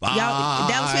y'all?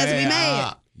 Dallas fans would be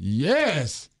mad.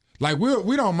 Yes, like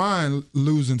we don't mind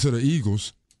losing to the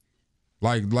Eagles.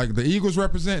 Like the Eagles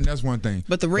represent, that's one thing.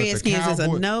 But the Redskins is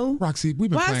a no. Roxy,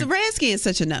 why is the Redskins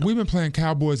such a no? We've been playing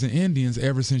Cowboys and Indians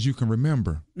ever since you can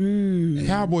remember.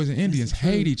 Cowboys and Indians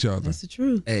hate each other. That's the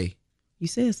truth. Hey, you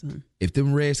said something. If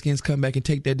them Redskins come back and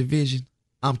take that division,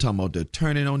 I'm talking about the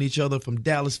turning on each other from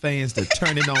Dallas fans, the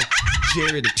turning on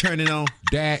Jerry, the turning on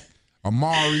Dak,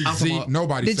 Amari, Zeke,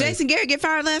 nobody. Did Jason Garrett get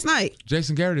fired last night?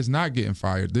 Jason Garrett is not getting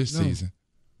fired this season.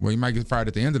 Well, he might get fired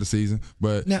at the end of the season,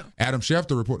 but now, Adam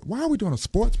Schefter reported, why are we doing a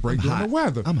sports break during the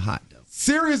weather? I'm hot, though.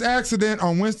 Serious accident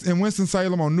in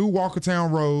Winston-Salem on New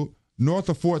Walkertown Road, north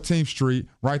of 14th Street,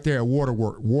 right there at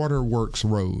Waterworks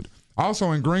Road.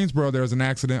 Also in Greensboro, there's an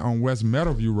accident on West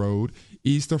Meadowview Road,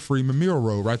 east of Freeman Mill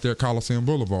Road, right there at Coliseum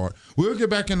Boulevard. We'll get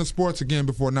back into sports again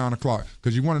before 9 o'clock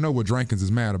because you want to know what Drankins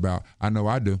is mad about. I know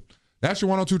I do. That's your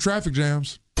 102 Traffic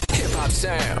Jams. Hip-hop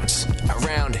sounds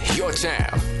around your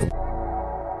town.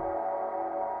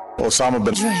 Osama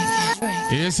bin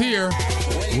Laden is here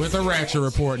with a Ratchet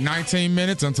Report. 19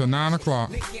 minutes until 9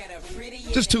 o'clock.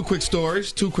 Just two quick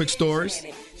stories.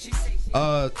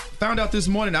 Found out this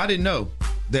morning, I didn't know,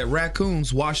 that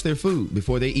raccoons wash their food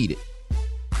before they eat it.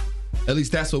 At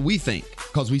least that's what we think,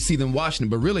 because we see them washing it,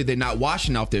 but really they're not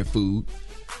washing off their food.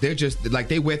 They're just like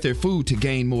they wet their food to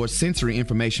gain more sensory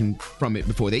information from it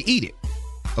before they eat it.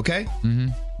 Okay? Mm-hmm.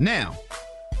 Now,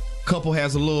 couple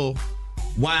has a little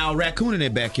wild raccoon in their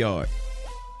backyard.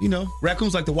 You know,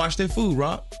 raccoons like to wash their food,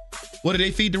 Rob. What do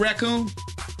they feed the raccoon?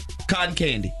 Cotton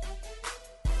candy.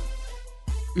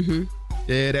 Mm-hmm.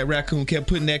 Yeah, that raccoon kept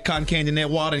putting that cotton candy in that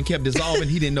water and kept dissolving.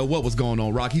 He didn't know what was going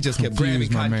on, Rock. He just kept grabbing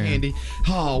cotton candy.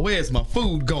 Oh, where's my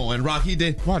food going, Rock? He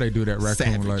did. Why they do that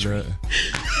raccoon like that?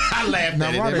 I laughed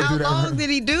at it. How long did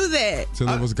he do that? Till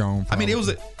it was gone. I mean,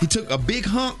 he took a big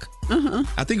hunk. Uh-huh.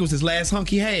 I think it was his last hunk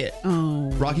he had. Oh.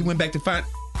 Rocky went back to find.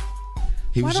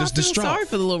 He was just distraught. Sorry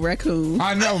for the little raccoon.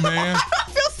 I know, man.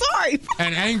 I feel sorry.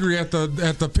 And angry at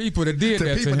the people that did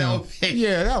that to him.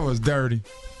 Yeah, that was dirty.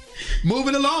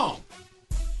 Moving along.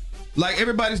 Like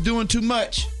everybody's doing too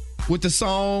much with the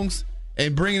songs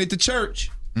and bringing it to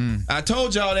church. I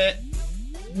told y'all that.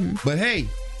 But hey,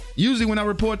 usually when I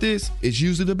report this, it's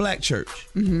usually the black church.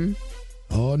 Mm-hmm.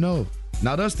 Oh no,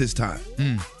 not us this time.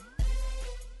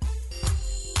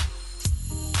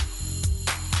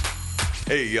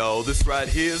 Hey y'all, this right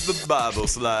here is the Bible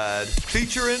slide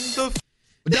featuring the.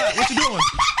 Dot, what you doing?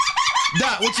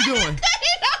 Dot, what you doing?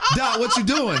 Dot, what you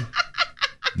doing?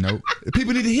 Nope.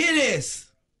 People need to hear this.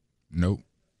 Nope.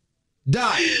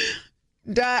 Dot,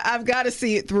 I've got to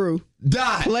see it through.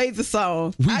 Dot, play the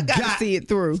song. I got to see it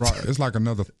through. It's like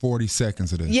another 40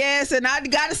 seconds of this. Yes, and I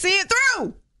got to see it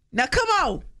through. Now come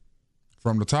on.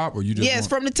 From the top, or you just? Yes,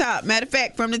 from the top. Matter of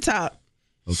fact, from the top.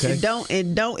 Okay.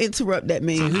 And don't interrupt that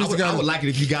man. I would like it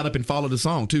if you got up and followed the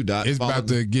song too, Dot. It's about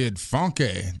to get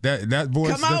funky. That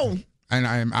voice. Come on. And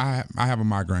I have a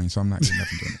migraine, so I'm not getting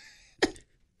nothing doing it.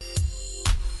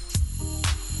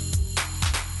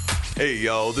 Hey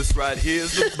y'all, this right here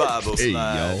is the Bible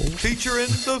slide featuring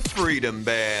the Freedom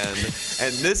Band.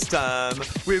 And this time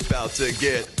we're about to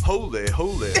get holy,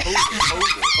 holy, holy,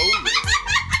 holy,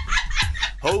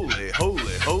 holy, holy,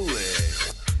 holy, holy.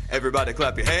 Everybody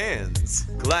clap your hands.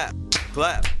 Clap,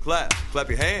 clap, clap, clap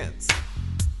your hands.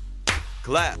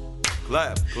 Clap,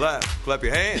 clap, clap, clap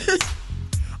your hands.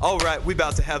 All right, we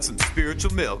about to have some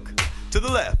spiritual milk. To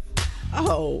the left.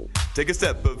 Oh. Take a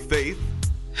step of faith.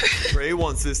 Pray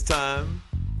once this time.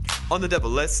 On the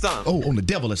devil, let's stomp. Oh, on the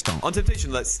devil, let's stomp. On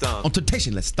temptation, let's stomp. On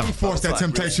temptation, let's stomp. You force that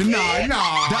temptation. No.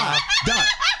 Dot.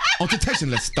 On temptation,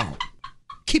 let's stomp.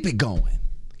 Keep it going.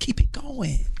 Keep it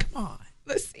going. Come on.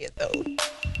 Let's see it though.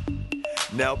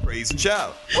 Now praise and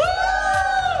shout. To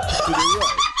the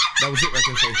right. That was it right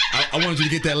there. So I wanted you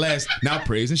to get that last. Now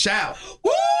praise and shout.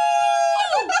 Woo!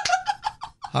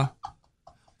 Huh?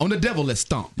 On the devil, let's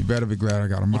stomp. You better be glad I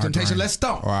got a migraine. On temptation, let's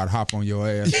stomp. Or I'd hop on your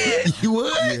ass. You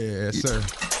would? Yeah, sir.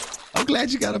 I'm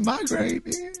glad you got a migraine,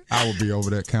 man. I would be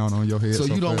over that count on your head. So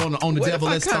you don't want to on the devil,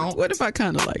 let's stomp? What if I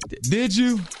kind of liked it? Did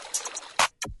you?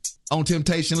 On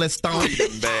temptation, let's stomp.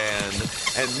 Band.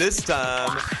 And this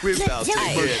time, we're about to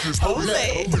get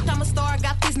holy. I'm a star,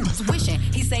 got these niggas wishing.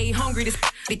 He say he hungry, this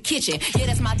the kitchen. Yeah,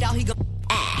 that's my dog, he go,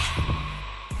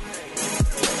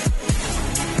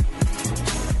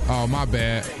 Oh, my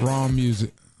bad. Wrong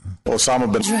music. Osama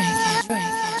bin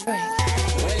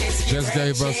just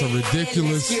gave us a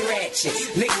ridiculous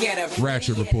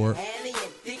ratchet report.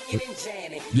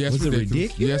 Yes,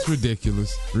 ridiculous. Yes,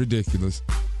 ridiculous. Ridiculous.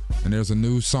 And there's a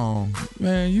new song.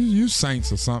 Man, you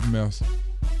Saints or something else.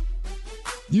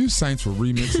 You Saints will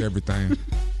remix everything.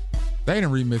 They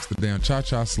done remixed the damn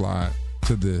Cha-Cha Slide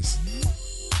to this.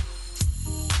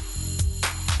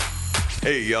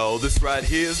 Hey y'all, this right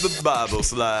here is the Bible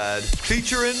slide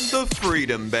featuring the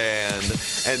Freedom Band.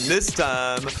 And this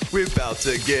time, we're about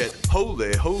to get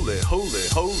holy, holy, holy,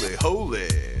 holy, holy.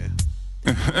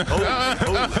 Holy,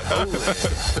 holy,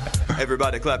 holy.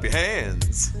 Everybody clap your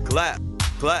hands. Clap,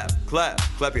 clap, clap,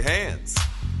 clap your hands.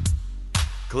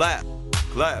 Clap,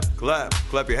 clap, clap,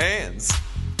 clap your hands.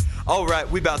 All right,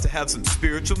 we about to have some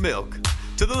spiritual milk.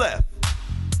 To the left.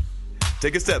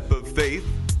 Take a step of faith.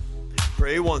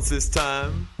 Pray once this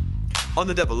time. On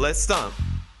the devil, let's stomp.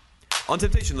 On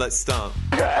temptation, let's stomp.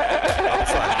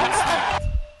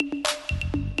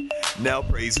 Now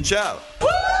praise and shout.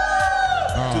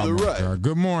 To the right. God.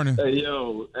 Good morning. Hey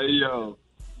yo.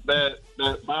 That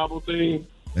Bible thing.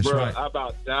 That's bro, right. I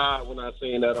about died when I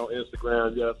seen that on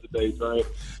Instagram yesterday, right?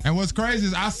 And what's crazy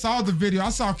is I saw the video. I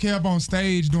saw Kev on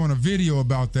stage doing a video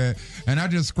about that, and I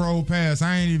just scrolled past.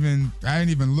 I ain't even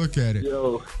look at it.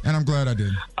 Yo. And I'm glad I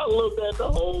didn't. I looked at the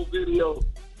whole video.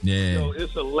 Yeah. Yo,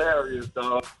 it's hilarious,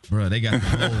 dog. Bro, they got the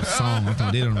whole song. I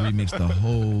thought they done remix the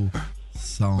whole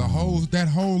song. That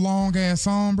whole long ass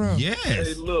song, bro. Yes.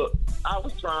 Hey, look. I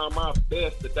was trying my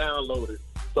best to download it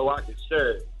so I could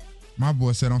share it. My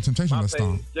boy said on Temptation My Let's page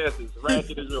Stomp. just as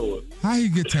ratchet as yours. How he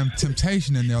get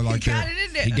Temptation in there like that?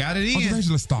 He got it in. On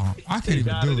Temptation Let's Stomp. I can't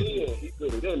even do it. He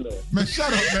put it in there. Man,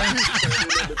 shut up, man.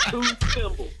 Two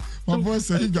symbols. My boy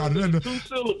said he got it in there. 2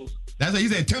 syllables. That's what he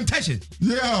said. Temptation.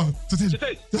 Yeah.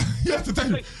 Temptation. Yeah,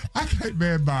 Temptation. I can't,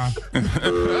 man, bye. I'm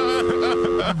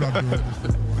not doing this.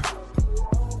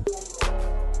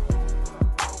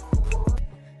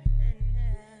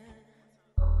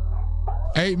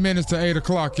 8 minutes to 8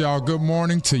 o'clock, y'all. Good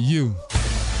morning to you.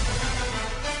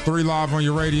 3 Live on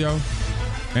your radio.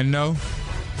 And no,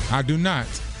 I do not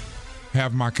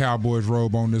have my Cowboys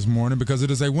robe on this morning because it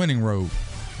is a winning robe.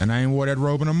 And I ain't wore that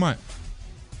robe in a month.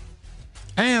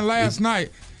 And last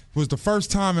night was the first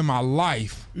time in my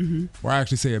life where I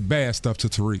actually said bad stuff to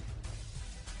Tariq.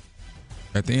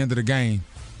 At the end of the game,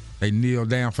 they kneeled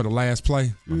down for the last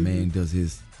play. My man does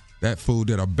his. That fool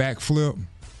did a backflip.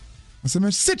 I said,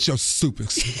 man, sit your stupid,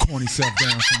 corny self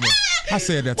down somewhere. I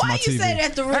said that to my TV. Why you say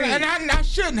that to Reed? And I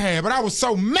shouldn't have, but I was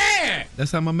so mad.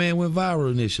 That's how my man went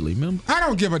viral initially, remember? I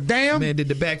don't give a damn. Man did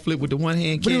the backflip with the one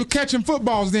hand catch. But he was catching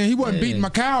footballs then. He wasn't beating my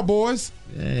Cowboys.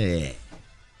 Yeah.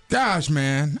 Gosh,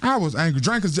 man, I was angry.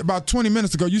 Drankers, about 20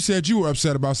 minutes ago, you said you were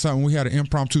upset about something. We had an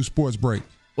impromptu sports break.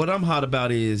 What I'm hot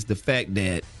about is the fact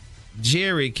that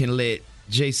Jerry can let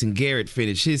Jason Garrett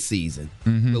finish his season,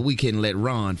 but we can let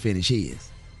Ron finish his.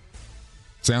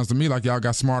 Sounds to me like y'all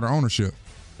got smarter ownership.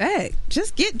 Hey,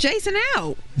 just get Jason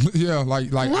out. Yeah,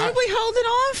 like what are we holding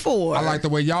on for? I like the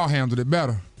way y'all handled it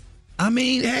better. I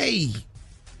mean, hey,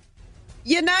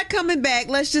 you're not coming back.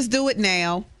 Let's just do it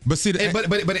now. But see,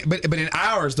 but in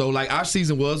ours though, like our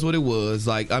season was what it was.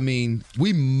 Like, I mean,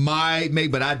 we might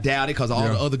make, but I doubt it because all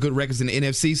the other good records in the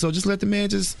NFC. So just let the man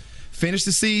just finish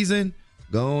the season.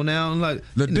 Go on out and like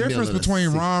the difference between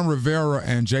Ron Rivera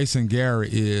and Jason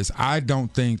Garrett is I don't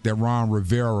think that Ron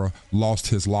Rivera lost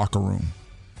his locker room.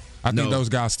 I think those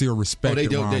guys still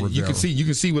respected Ron Rivera. You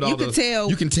can see what all the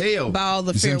you can tell by all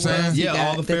the farewells. Yeah,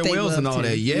 all the farewells and all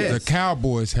that. Yes. The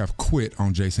Cowboys have quit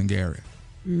on Jason Garrett.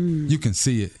 You can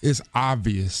see it. It's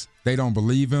obvious. They don't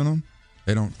believe in him.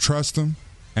 They don't trust him.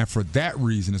 And for that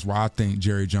reason is why I think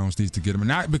Jerry Jones needs to get him. And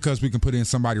not because we can put in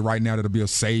somebody right now that'll be a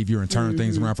savior and turn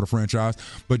things around for the franchise,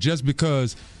 but just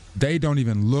because they don't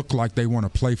even look like they want to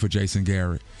play for Jason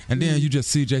Garrett. And then you just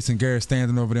see Jason Garrett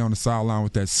standing over there on the sideline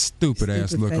with that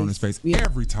stupid-ass look on his face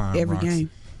every time. Every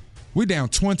game. We down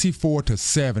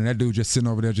 24-7. That dude just sitting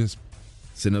over there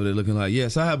looking like,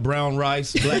 yes, I have brown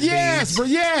rice, black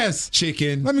beans,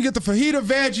 chicken. Let me get the fajita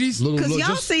veggies. Because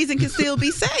y'all season can still be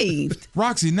saved.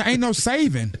 Roxy, ain't no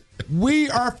saving.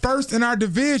 We are first in our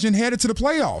division headed to the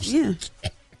playoffs. Yeah.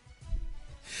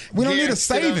 We don't need a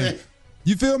saving.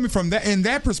 You feel me? From that, in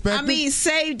that perspective. I mean,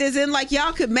 saved as in like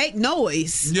y'all could make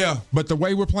noise. Yeah, but the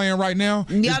way we're playing right now,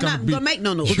 y'all not gonna make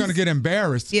no noise. We're gonna get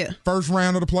embarrassed. Yeah. First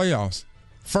round of the playoffs.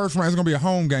 First round is going to be a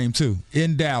home game, too,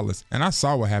 in Dallas. And I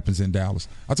saw what happens in Dallas.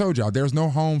 I told y'all, there's no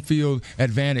home field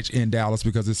advantage in Dallas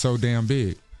because it's so damn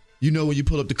big. You know when you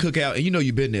pull up the cookout, and you know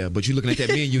you've been there, but you're looking at that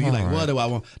menu, you're like, what do I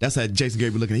want? That's how Jason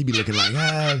Garrett be looking. He be looking like,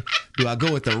 do I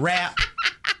go with the wrap?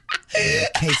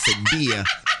 Quesadilla.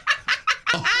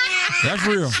 That's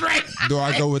real. Do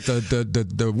I go with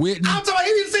the Whitney? I'm talking.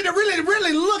 He was sitting there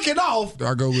really looking off. Do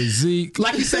I go with Zeke?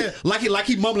 Like he said, like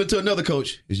he mumbling to another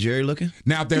coach. Is Jerry looking?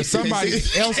 Now, if there's somebody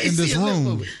else in this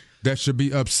room that should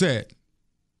be upset,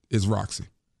 is Roxy.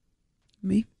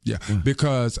 Me? Yeah,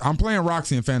 because I'm playing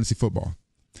Roxy in fantasy football,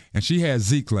 and she had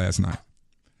Zeke last night.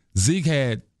 Zeke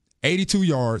had 82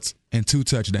 yards and 2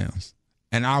 touchdowns,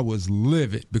 and I was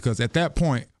livid because at that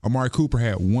point, Amari Cooper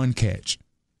had 1 catch.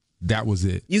 That was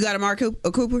it. You got Amari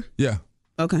Cooper? Yeah.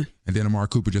 Okay. And then Amari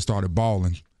Cooper just started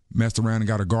balling, messed around and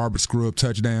got a garbage scrub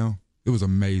touchdown. It was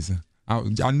amazing.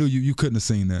 I knew you couldn't have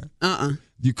seen that.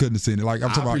 You couldn't have seen it. Like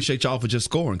I appreciate y'all for just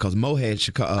scoring because Mo had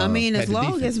Chicago. I mean, as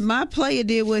long as my player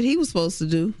did what he was supposed to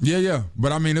do. Yeah.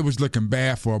 But I mean, it was looking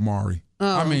bad for Amari.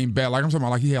 I mean, bad. Like I'm talking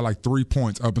about, like he had like 3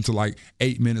 points up until like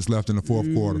 8 minutes left in the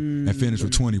fourth quarter and finished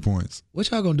with 20 points.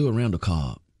 What y'all gonna do at Randall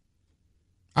Cobb?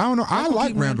 I don't know. I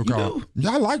like Randall Cobb.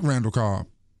 Yeah, I like Randall Cobb.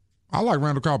 I like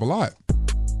Randall Cobb a lot.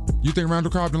 You think Randall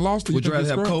Cobb done lost it? Would you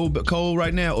rather have Cole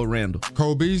right now or Randall?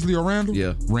 Cole Beasley or Randall?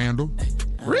 Yeah. Randall.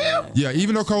 Real? Yeah,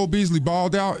 even though Cole Beasley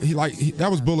balled out, that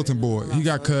was bulletin board. He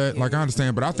got cut. Like, I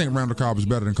understand, but I think Randall Cobb is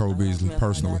better than Cole Beasley,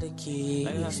 personally.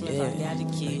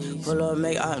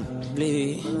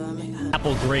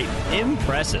 Apple grape.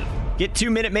 Impressive. Get 2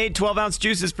 Minute Maid 12-ounce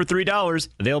juices for $3.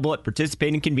 Available at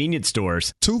participating convenience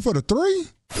stores. 2 for the 3?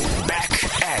 Back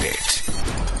at it.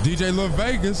 DJ Lil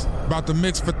Vegas about to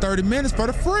mix for 30 minutes for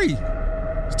the free.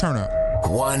 Let's turn up.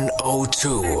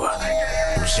 102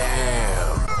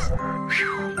 Jam.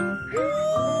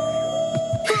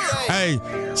 Hey,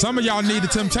 some of y'all need the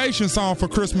Temptation song for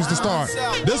Christmas to start.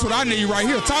 This what I need right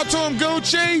here. Talk to him,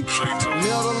 Gucci.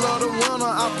 Middle of the winter,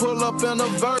 I pull up in a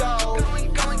Verdo.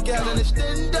 Got an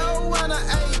extendo and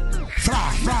an 8.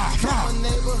 Fra.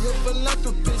 Neighborhood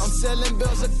philanthropist. I'm selling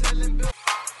bills.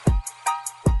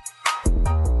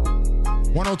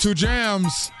 102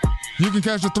 Jams. You can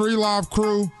catch the 3 Live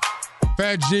crew.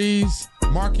 Fat G's,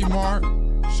 Marky Mark,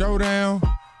 Showdown,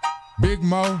 Big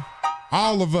Mo,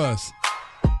 all of us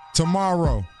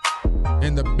tomorrow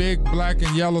in the big black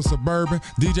and yellow Suburban.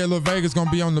 DJ Lil Vegas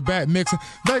gonna be on the back mixing.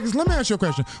 Vegas, let me ask you a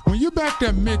question. When you back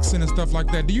there mixing and stuff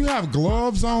like that, do you have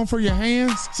gloves on for your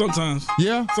hands? Sometimes.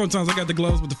 Yeah? Sometimes I got the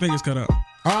gloves with the fingers cut out.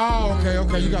 Oh,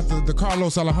 okay. You got the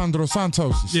Carlos Alejandro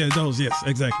Santos. Yeah, those, yes,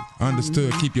 exactly.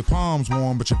 Understood. Keep your palms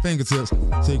warm, but your fingertips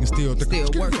so you can still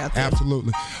work out there.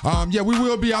 Absolutely. Yeah, we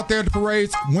will be out there at the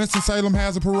parades. Winston-Salem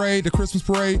has a parade, the Christmas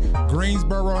parade.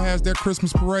 Greensboro has their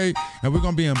Christmas parade, and we're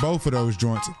going to be in both of those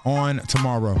joints on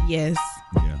tomorrow. Yes.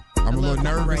 Yeah. I'm a little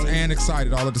nervous and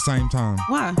excited all at the same time.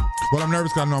 Why? Well, I'm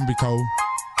nervous because I know I'm going to be cold.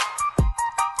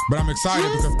 But I'm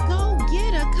excited because go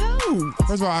get a coat.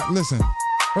 First of all, listen.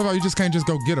 First of all, you just can't just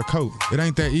go get a coat. It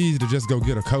ain't that easy to just go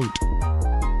get a coat.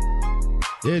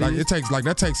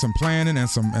 That takes some planning and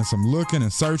some looking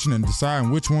and searching and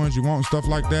deciding which ones you want and stuff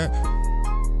like that.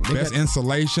 Best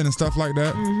insulation and stuff like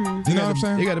that. Mm-hmm. You know what I'm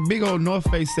saying? They got a big old North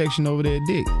Face section over there,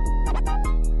 Dick.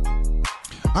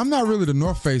 I'm not really the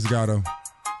North Face guy though.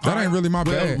 That ain't really my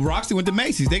bag. Roxy went to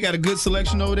Macy's. They got a good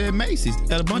selection over there at Macy's. They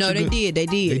got a bunch No, of they good.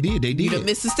 did. You done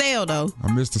missed the sale though.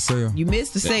 I missed the sale. You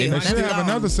missed the sale. They should have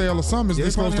another sale or something. It's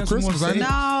this close to Christmas, ain't it?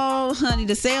 No, honey,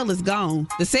 the sale is gone.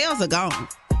 The sales are gone.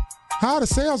 How the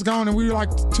sales gone and we like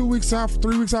 2 weeks out,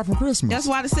 3 weeks out from Christmas? That's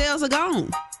why the sales are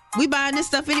gone. We buying this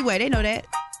stuff anyway. They know that.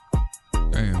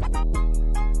 Damn.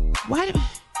 Why?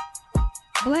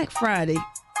 Black Friday.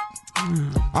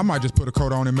 I might just put a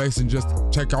coat on in Mason, just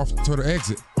take off to the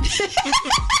exit.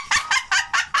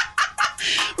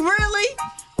 Really?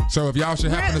 So if y'all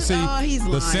should happen to see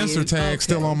the censor tag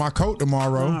still on my coat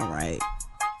tomorrow, all right.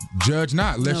 Judge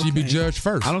not, lest you be judged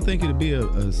first. I don't think it'll be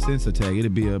a censor tag.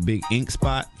 It'll be a big ink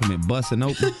spot from it busting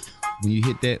open. When you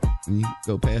hit that, when you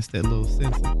go past that little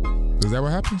sensor. Is that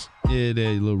what happens? Yeah,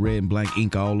 that little red and blank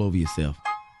ink all over yourself.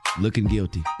 Looking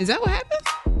guilty. Is that what happens?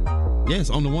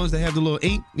 Yes, on the ones that have the little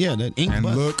ink. Yeah, that ink. And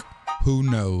look, who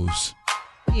knows?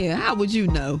 Yeah, how would you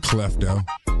know? Clefto.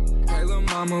 Hey, little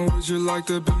mama, would you like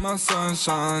to be my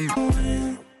sunshine?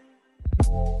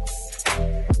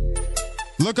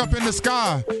 Look up in the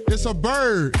sky. It's a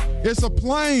bird. It's a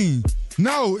plane.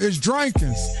 No, it's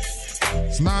Drankins.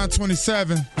 It's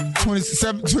 9:27.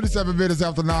 27 minutes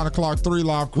after 9 o'clock. 3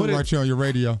 Live crew right here on your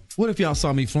radio. What if y'all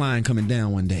saw me flying coming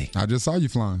down one day? I just saw you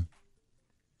flying.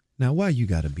 Now, why you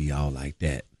gotta be all like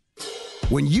that?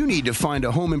 When you need to find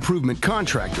a home improvement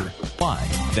contractor. Apply.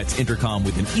 That's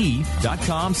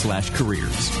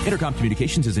intercom.com/careers. Intercom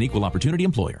Communications is an equal opportunity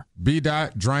employer.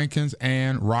 B-Dot, Drankins,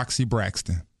 and Roxy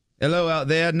Braxton. Hello out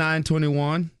there,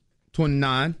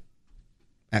 921-29.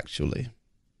 Actually.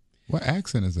 What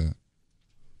accent is that?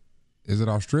 Is it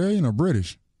Australian or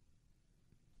British?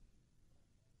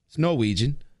 It's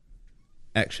Norwegian,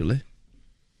 actually.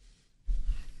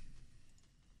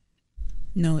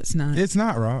 No, it's not. It's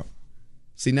not, Rob.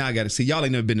 See, now I got to see. Y'all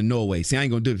ain't never been to Norway. See, I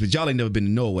ain't going to do it because y'all ain't never been to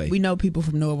Norway. We know people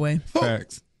from Norway.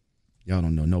 Facts. Y'all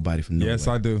don't know nobody from Norway. Yes,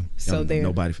 I do. So there.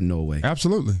 Nobody from Norway.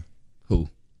 Absolutely. Who?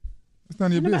 It's none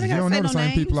of your business. You don't know the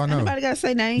same people I know. Nobody got to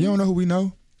say names. You don't know who we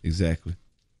know? Exactly.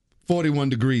 41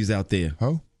 degrees out there.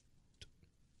 Ho?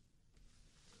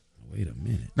 Wait a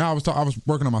minute. No, I was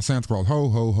working on my Santa Claus. Ho,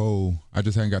 ho, ho. I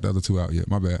just hadn't got the other two out yet.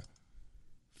 My bad.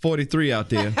 43 out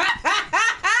there.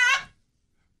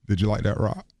 Did you like that,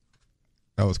 Rock?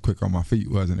 That was quick on my feet,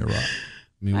 wasn't it, Rock?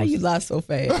 How you lie so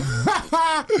fast?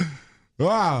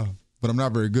 Wow. But I'm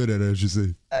not very good at it, as you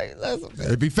see.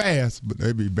 It'd be fast, but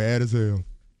they'd be bad as hell.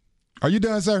 Are you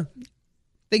done, sir? I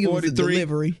think it was the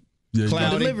delivery. Yeah,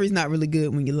 the delivery's not really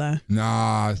good when you lie.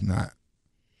 Nah, it's not.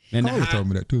 And Chloe told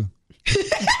me that, too.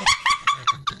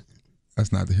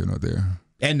 That's not the here nor there.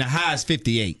 And the high is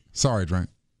 58. Sorry, Drank.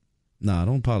 Nah,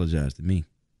 don't apologize to me.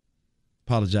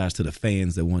 Apologize to the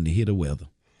fans that wanted to hear the weather.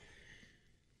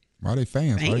 Why are they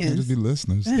fans? Why can't just be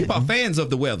listeners? People are fans of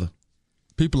the weather.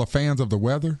 People are fans of the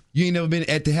weather? You ain't never been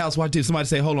at the house watching somebody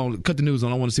say, hold on, cut the news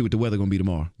on. I want to see what the weather going to be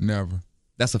tomorrow. Never.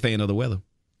 That's a fan of the weather.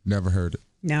 Never heard it.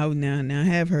 No, I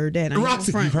have heard that.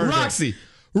 Roxy,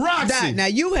 Roxy. Now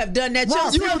you have done that.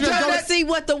 Roxy, You have done that. See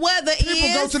what the weather is.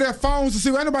 People go to their phones to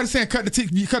see what anybody saying. Cut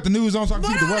the news on so I can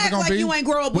see what the weather gonna be. You ain't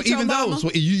grow up with your mama.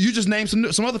 Those. You just named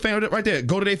some other fan right there.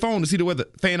 Go to their phone to see the weather.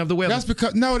 Fan of the weather.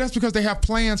 That's because they have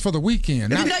plans for the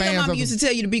weekend. You know your mama used to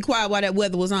tell you to be quiet while that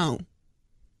weather was on.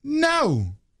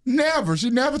 No, never.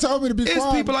 She never told me to be quiet.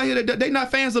 It's people out here that they not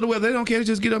fans of the weather. They don't care. They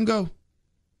just get them go.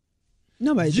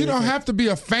 Nobody. You don't have to be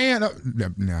a fan of.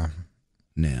 Nah.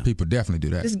 People definitely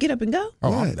do that. Just get up and go.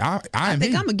 Oh, I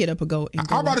think I'm gonna get up and go.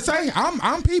 I'm about to say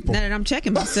I'm people. Now that I'm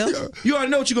checking myself. You already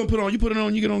know what you're gonna put on. You put it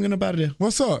on. You get up out of there.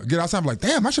 What's up? Get outside. I'm like,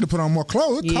 damn, I should have put on more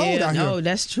clothes. It's cold out here. No,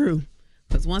 that's true.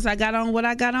 Because once I got on what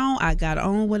I got on, I got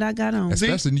on what I got on.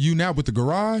 Especially you now with the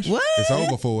garage. What? It's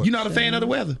over for it. You're not a fan of the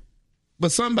weather,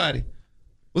 but somebody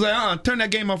was like, turn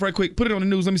that game off right quick. Put it on the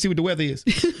news. Let me see what the weather is.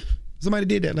 Somebody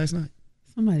did that last night.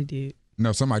 Somebody did.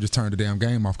 No, somebody just turned the damn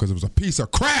game off because it was a piece of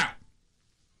crap.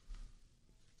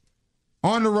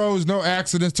 On the roads, no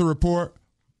accidents to report.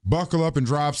 Buckle up and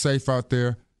drive safe out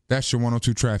there. That's your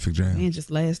 102 traffic jam. Man, just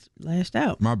lashed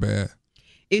out. My bad.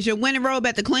 Is your winter robe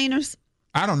at the cleaners?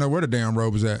 I don't know where the damn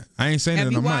robe is at. I ain't seen it in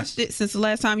a month. Have you washed it since the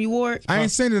last time you wore it? I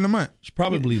ain't seen it in a month. It's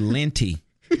probably linty.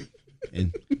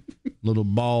 And little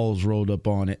balls rolled up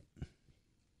on it.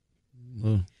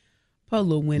 Poor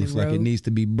little winter robe. Looks like it needs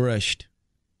to be brushed.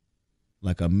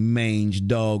 Like a mange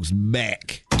dog's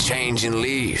back. Changing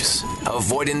leaves,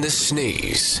 avoiding the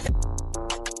sneeze.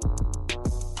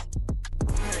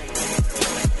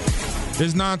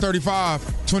 It's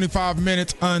 9:35, 25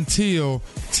 minutes until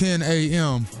 10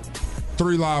 a.m.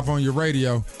 3 Live on your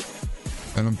radio.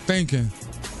 And I'm thinking,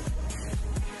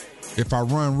 if I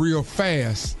run real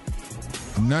fast,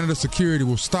 none of the security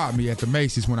will stop me at the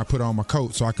Macy's when I put on my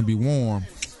coat so I can be warm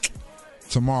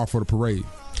tomorrow for the parade.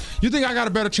 You think I got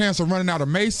a better chance of running out of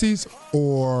Macy's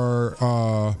or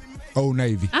Old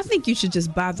Navy? I think you should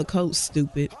just buy the coat,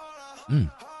 stupid.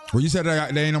 Well, you said there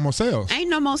ain't no more sales.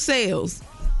 Ain't no more sales.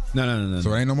 No.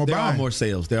 So ain't no more there buying. There are more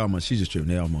sales. There are more. She's just tripping.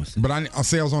 There are more sales. But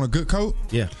sales on a good coat?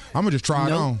 Yeah. I'm going to just try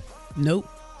it on. Nope.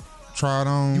 Try it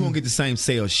on. You won't get the same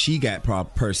sale she got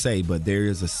per se, but there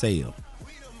is a sale.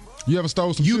 You ever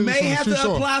stole some shoes? You may have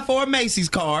to apply for a Macy's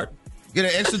card. Get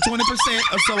an extra 20%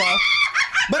 or so off.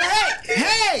 But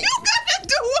hey! You gotta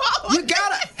do all. You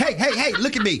gotta. Hey!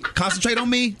 Look at me. Concentrate on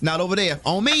me, not over there.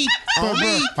 On me. On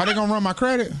me. Are they gonna run my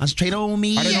credit? Concentrate on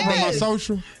me. Are they gonna run my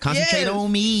social? Concentrate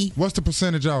on me. What's the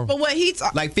percentage off? But what he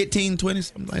like 15, 20,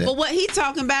 something like that. But what he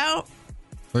talking about?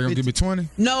 They gonna give me 20?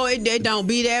 No, it don't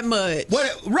be that much.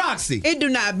 What, Roxy? It do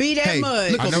not be that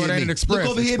much. I know it ain't an Express.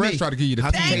 Look over here, Express try to give you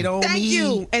the Thank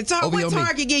you. And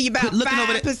Target give you about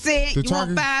 5%. You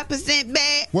want 5%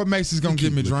 back? What Macy's gonna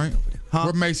give me, Drink?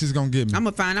 What Macy's gonna give me? I'm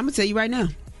gonna tell you right now.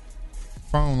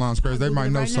 Phone line's crazy. They might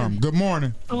know something. Good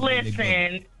morning.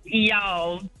 Listen,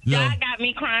 y'all got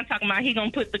me crying talking about he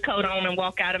gonna put the coat on and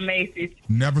walk out of Macy's.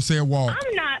 Never said walk.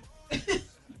 I'm not.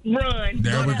 Run.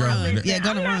 There we go. Yeah,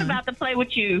 I'm not about to play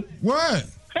with you. What?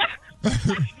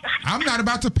 I'm not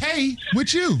about to pay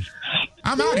with you.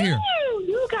 I'm out here.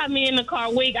 You got me in the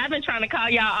car weak. I've been trying to call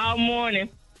y'all all morning,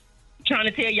 trying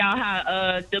to tell y'all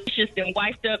how Delicious done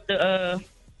wiped up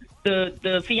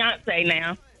the fiance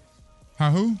now.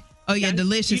 How who? Oh yeah,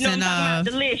 Delicious and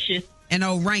Delicious and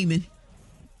old Raymond.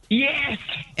 Yes.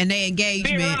 And their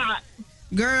engagement.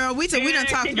 Girl, we done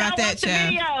talked about that,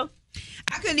 child.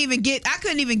 I couldn't even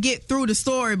get through the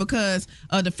story because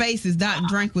of the faces Dot and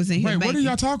Drink was in here. Wait, what are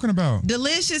y'all talking about?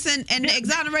 Delicious and the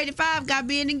Exonerated Five got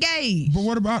being engaged. But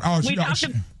what about? They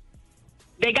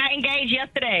got engaged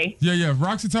yesterday. Yeah.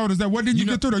 Roxy told us that. What didn't you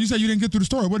get through though? You said you didn't get through the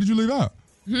story. What did you leave out?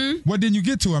 What didn't you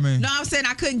get to? I mean, no, I'm saying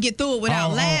I couldn't get through it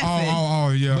without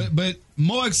laughing. Yeah. But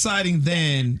more exciting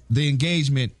than the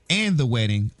engagement and the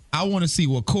wedding, I want to see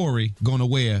what Corey gonna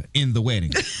wear in the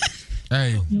wedding.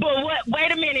 Hey. But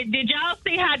wait a minute. Did y'all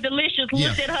see how Delicious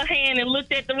looked at her hand and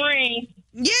looked at the ring?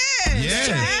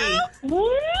 Yes. Woo!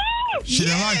 She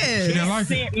didn't like it. She didn't like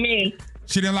it.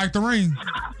 She didn't like the ring.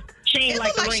 She ain't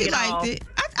like the ring at all.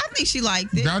 I think she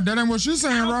liked it. That ain't what she's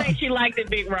saying, Rock. I right? don't think she liked it,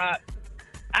 Big Rock.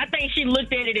 I think she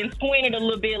looked at it and squinted a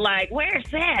little bit like, where's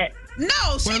that?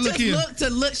 No, she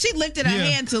She lifted her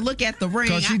hand to look at the ring.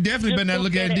 Because she definitely better not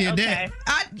look at it did that.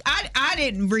 I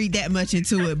didn't read that much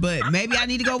into it, but maybe I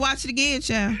need to go watch it again,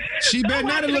 child. She better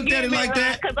not have looked at it like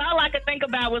that. Because all I could think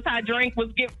about was how Drink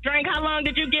was Drink, how long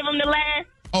did you give him the last?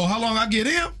 Oh, how long I get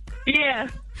him? Yeah.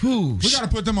 We got to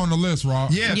put them on the list, Rob.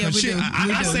 Yeah, because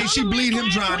I say she bleed him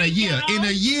dry in a year. In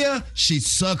a year, she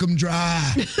suck him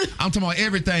dry. I'm talking about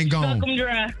everything gone. Suck him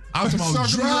dry. I'm talking about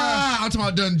dry. I'm talking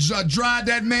about done dried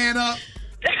that man up.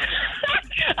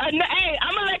 Hey,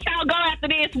 I'm going to let y'all go after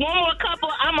this. One more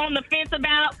couple I'm on the fence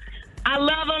about. I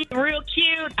love them. Real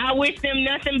cute. I wish them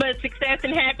nothing but success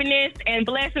and happiness and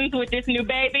blessings with this new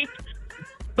baby.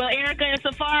 But Erica and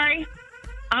Safari,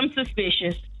 I'm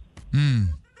suspicious.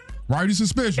 Why are you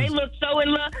suspicious? They look so in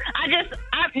love. I'm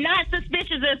not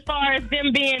suspicious as far as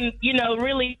them being,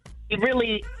 really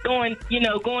going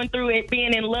through it,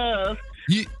 being in love.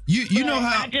 You know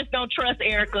how I just don't trust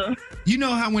Erica. You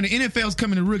know how when the NFL's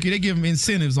coming to rookie, they give them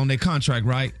incentives on their contract,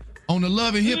 right? On the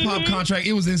Love and Hip Hop contract,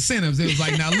 it was incentives. It was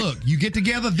like, now look, you get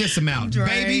together this amount,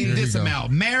 baby, this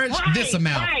amount, marriage, this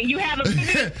amount. Right, you have a we'll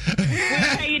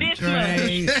pay you this much.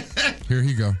 Here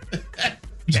he go.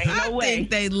 I think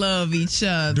they love each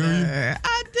other. Do you?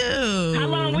 I do. How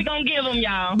long we gonna give them,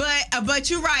 y'all? But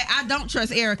you're right. I don't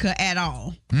trust Erica at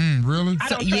all. Really? I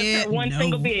don't trust her one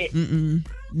single bit.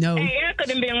 No. Hey, Erica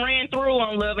done been ran through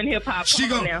on Love and Hip Hop.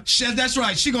 That's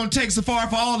right. She gonna take Safari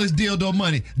for all his dildo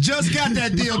money. Just got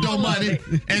that dildo money,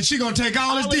 and she gonna take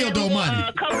all his dildo money.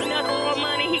 Coconut oil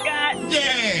money he got.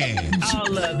 Yeah.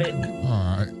 All of it.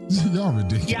 All right. Y'all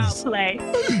ridiculous. Y'all play.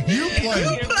 You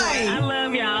play. I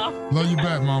love y'all. Love you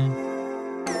back, mama.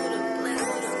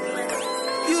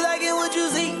 You like it what you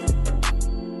see.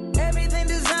 Everything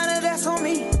designer, that's on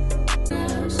me.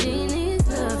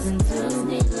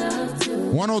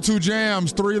 102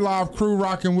 Jams, 3 Live crew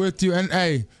rocking with you. And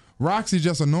hey, Roxy's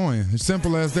just annoying. As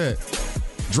simple as that.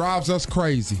 Drives us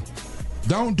crazy.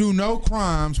 Don't do no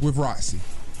crimes with Roxy.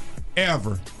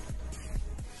 Ever.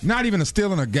 Not even a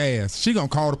stealing of gas. She gonna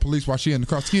call the police while she in the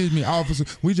car. Excuse me, officer,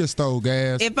 we just stole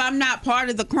gas. If I'm not part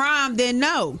of the crime, then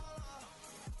no.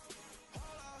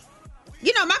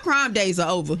 My crime days are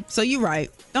over. So you're right.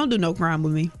 Don't do no crime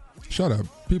with me. Shut up.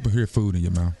 People hear food in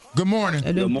your mouth. Good morning.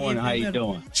 Good morning. How you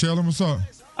doing? Chillin', what's up?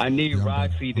 I need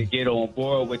Roxy to get on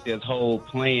board with this whole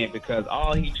plan because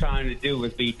all he's trying to do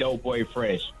is be Doughboy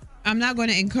Fresh. I'm not going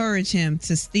to encourage him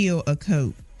to steal a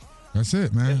coat. That's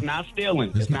it, man. It's not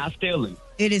stealing. It's not stealing.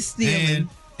 It is stealing.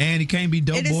 And he can't be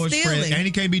Doughboy Fresh. And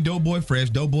he can't be Doughboy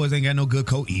Fresh. Doughboys ain't got no good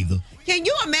coat either. Can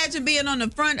you imagine being on the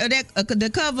front of that, the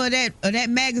cover of that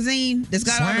magazine that's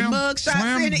got all the mug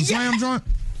shots in it? Slam joint.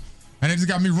 And they just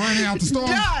got me running out the store.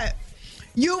 God,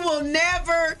 you will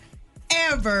never,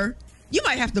 ever. You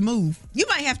might have to move. You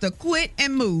might have to quit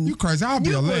and move. You crazy. I'll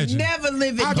be a legend. You will never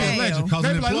live it down. I'll be a legend.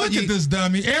 They be like, look at this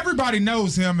dummy. Everybody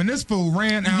knows him, and this fool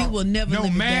ran out. You will never no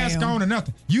live mask it down. on or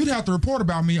nothing. You'd have to report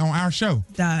about me on our show.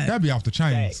 That'd be off the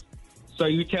chains. So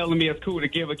you telling me it's cool to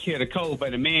give a kid a coat,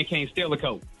 but a man can't steal a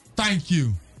coat? Thank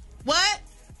you. What?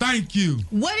 Thank you.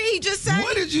 What did he just say?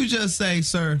 What did you just say,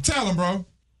 sir? Tell him, bro.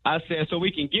 I said, so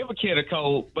we can give a kid a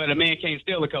coat, but a man can't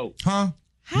steal a coat. Huh?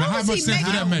 How is he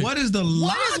making that make? What is the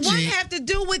logic? What does one have to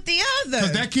do with the other?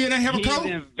 Because that kid ain't have a coat,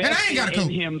 and I ain't got a coat.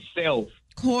 In himself.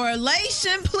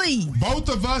 Correlation, please. Both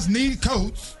of us need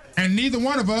coats, and neither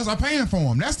one of us are paying for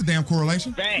them. That's the damn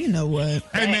correlation. You know what?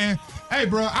 Hey, man. Hey,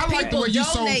 bro, I like the way you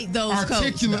so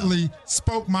articulately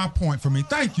spoke my point for me.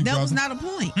 Thank you, brother. That was not a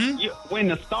point. When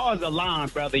the stars align,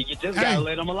 brother, you just got to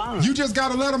let them align. You just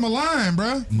got to let them align,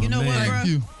 bro. You know what, bro? Thank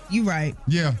you. You right.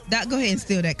 Yeah. Go ahead and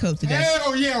steal that coat today.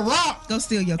 Hell yeah, Rock. Go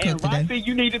steal your coat today. Roxy,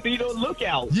 you need to be the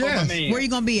lookout. Yes. Where you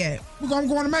going to be at? We're going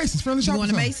to Macy's. Friendly shopping. You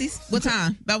going to Macy's? What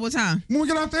time? About what time? When we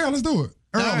get out there, let's do it.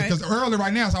 Early, because early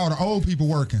right now, it's all the old people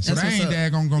working. So they ain't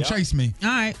daggone going to chase me. All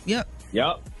right. Yep.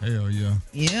 Yep. Hell yeah.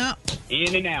 Yep.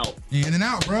 In and out. In and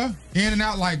out, bro. In and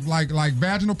out like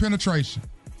vaginal penetration.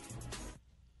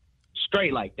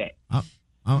 Straight like that.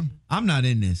 I'm not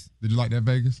in this. Did you like that,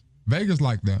 Vegas? Vegas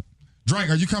like that.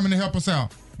 Drake, are you coming to help us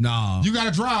out? No. You got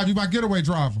to drive. You my getaway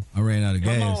driver. I ran out of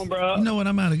gas. Come on, bro. You know what?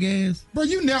 I'm out of gas. Bro,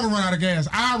 you never run out of gas.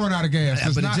 I run out of gas.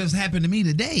 Yeah, but it just happened to me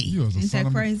today. Ain't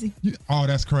that crazy?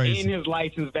 That's crazy. And his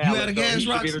license valid. You had a gas, so he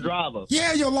should be the driver.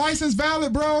 Yeah, your license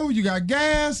valid, bro. You got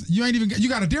gas. You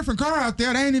got a different car out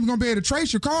there. They ain't even going to be able to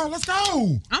trace your car. Let's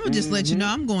go. I'm going to just let you know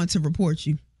I'm going to report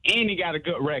you. And he got a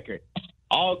good record.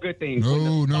 All good things.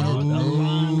 No. Drake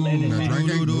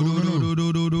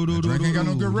ain't got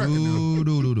no good record. No.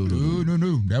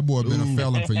 That boy been a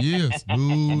felon for years.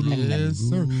 Yes,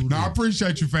 sir. No, I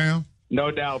appreciate you, fam.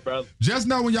 No doubt, brother. Just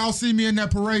know when y'all see me in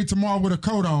that parade tomorrow with a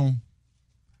coat on,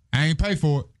 I ain't pay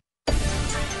for it.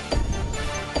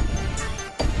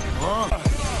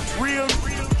 Real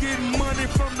getting money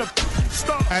from the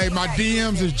start. Hey, my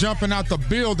DMs is jumping out the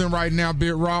building right now,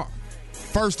 Big Rock.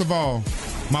 First of all,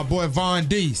 my boy Von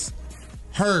Dees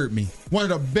heard me. One of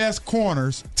the best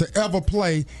corners to ever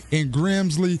play in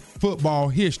Grimsley football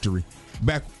history.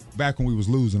 Back when we was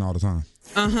losing all the time.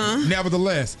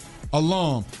 Nevertheless,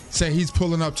 alum said he's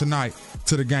pulling up tonight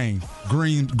to the game.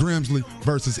 Grimsley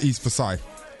versus East Forsyth.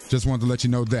 Just wanted to let you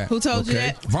know that. Who told you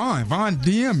that? Von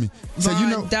DM me. Said,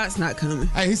 that's not coming.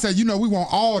 Hey, he said, we want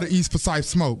all the East Forsyth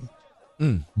smoke.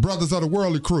 Brothers of the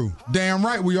Worldly Crew. Damn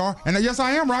right we are. And yes,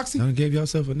 I am, Roxy. I gave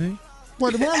yourself a name?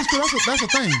 Well, the Worldly Crew, that's a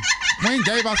thing. We ain't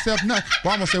gave ourselves nothing.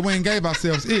 Well, I'm going to say we ain't gave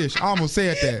ourselves ish. I almost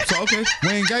said that. So, okay. We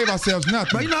ain't gave ourselves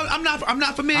nothing. But, you know, I'm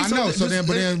not familiar. I know. So then,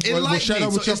 well, shut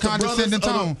up with your condescending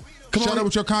tone. Shut up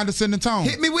with your condescending tone.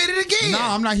 Hit me with it again. No,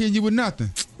 I'm not hitting you with nothing.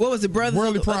 What was it, Brothers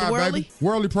Worldly of the Pride, Worldly? baby.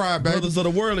 Worldly Pride, baby. Brothers of the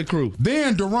Worldly Crew.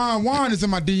 Then Deron Juan is in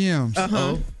my DMs.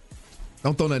 Uh-huh.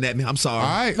 Don't throw nothing at me. I'm sorry. All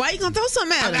right. Why you gonna throw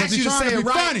something at I him? asked you to say it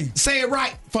right. Funny. Say it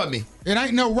right for me. It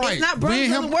ain't no right. It's not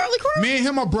Brothers of the Worldly Crew? Me and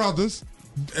him are brothers.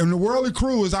 And the Worldly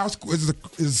Crew is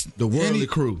the Worldly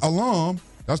Crew alum.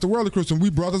 That's the Worldly Crew. So we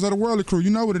brothers of the Worldly Crew. You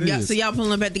know what it is. So y'all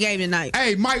pulling up at the game tonight.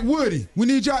 Hey, Mike Woody. We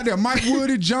need y'all out there. Mike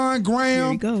Woody, John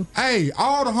Graham. There you go. Hey,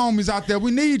 all the homies out there.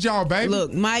 We need y'all, baby.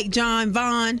 Look, Mike, John,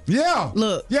 Vaughn. Yeah.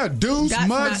 Look. Yeah, Deuce, That's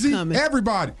not Muggsy, coming.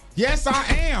 everybody. Yes, I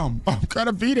am. I'm going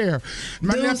to be there.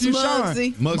 My Deuce, nephew,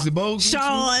 Muggsy. Muggsy Bogues.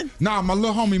 Sean. Nah, my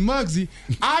little homie, Muggsy.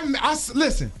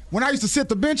 Listen, when I used to sit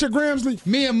the bench at Grimsley,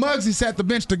 me and Muggsy sat the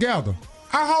bench together.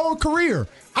 Our whole career.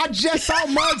 I just saw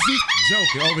Muggsy.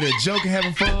 Joking, over there joking,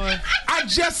 having fun. I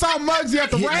just saw Muggsy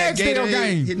at the Ragsdale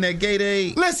game. Hitting that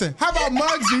Gatorade. Listen, how about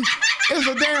Muggsy is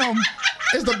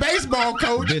the baseball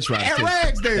coach at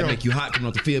Ragsdale. That make you hot coming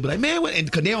off the field. Be like, man, what? And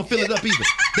because they don't fill it up either.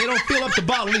 They don't fill up the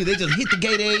bottle either. They just hit the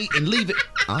Gatorade and leave it.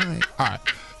 All right.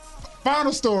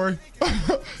 Final story.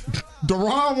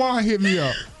 Deron Juan hit me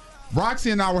up.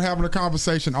 Roxy and I were having a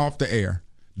conversation off the air.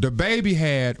 The baby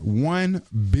had 1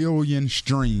 billion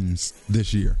streams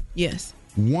this year. Yes.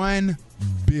 1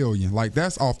 billion. Like,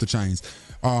 that's off the chains.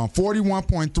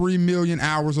 41.3 million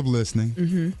hours of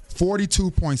listening.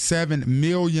 42.7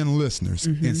 million listeners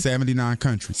in 79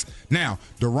 countries. Now,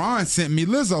 Deron sent me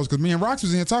Lizzo's because me and Rox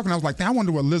was in here talking. I was like, I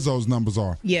wonder what Lizzo's numbers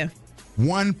are. Yeah.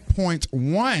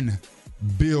 1.1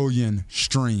 billion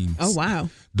streams. Oh, wow.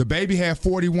 The baby had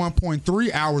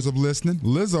 41.3 hours of listening.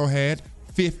 Lizzo had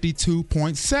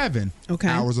 52.7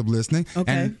 hours of listening.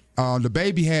 Okay. And the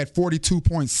baby had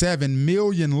 42.7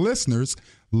 million listeners.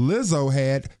 Lizzo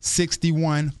had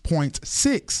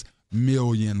 61.6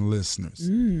 million listeners.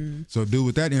 So do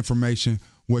with that information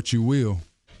what you will.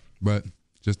 But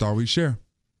just always share.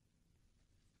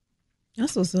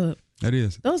 That's what's up. That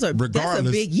is. That's a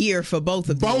big year for both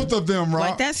of them. Both of them,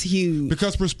 Rob. Like, that's huge.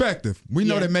 Because perspective. We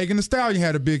know that Megan Thee Stallion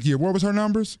had a big year. What was her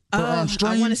numbers? I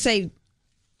want to say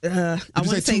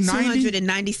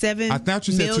 297 I thought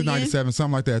you said 297,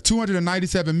 something like that.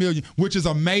 297 million, which is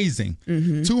amazing.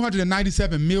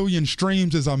 297 million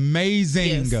streams is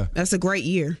amazing. Yes, that's a great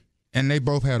year. And they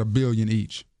both had 1 billion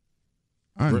each.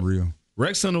 Unreal.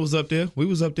 Rex Center was up there. We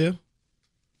was up there.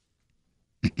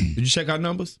 Did you check our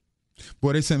numbers?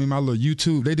 Boy, they sent me my little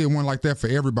YouTube. They did one like that for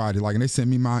everybody. Like, and they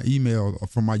sent me my email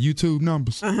from my YouTube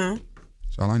numbers. So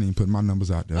I ain't even putting my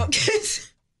numbers out there. Okay.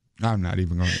 I'm not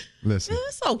even going to listen.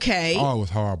 It's okay. Oh, it was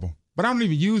horrible. But I don't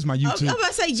even use my YouTube. I was about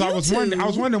to say so YouTube. I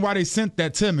was wondering why they sent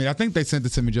that to me. I think they sent it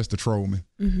to me just to troll me.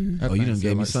 Oh, you done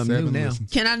gave me something new now. Listens.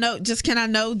 Can I know?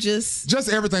 Just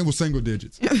everything was single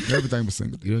digits. Everything was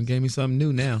single digits. You done gave me something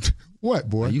new now. What,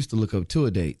 boy? I used to look up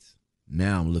tour dates.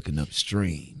 Now I'm looking up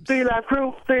streams. 3 Live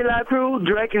Crew,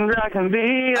 Drake and Josh and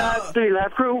B. 3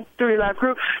 Live Crew,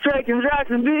 Drake and Josh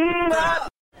and B.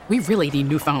 We really need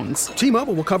new phones.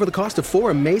 T-Mobile will cover the cost of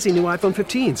 4 amazing new iPhone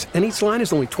 15s, and each line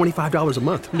is only $25 a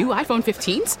month. New iPhone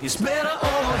 15s? It's better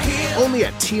over here. Only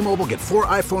at T-Mobile, get 4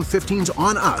 iPhone 15s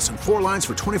on us and 4 lines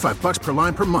for $25 per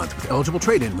line per month with eligible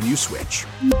trade-in when you switch.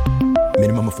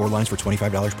 Minimum of 4 lines for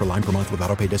 $25 per line per month with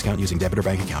auto pay discount using debit or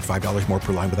bank account. $5 more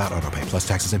per line without auto pay, plus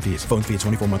taxes and fees. Phone fee at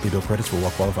 24 monthly bill credits for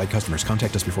well-qualified customers.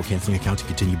 Contact us before canceling account to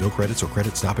continue bill credits or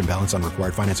credit stop and balance on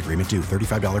required finance agreement due.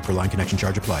 $35 per line connection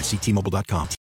charge applies. See T-Mobile.com.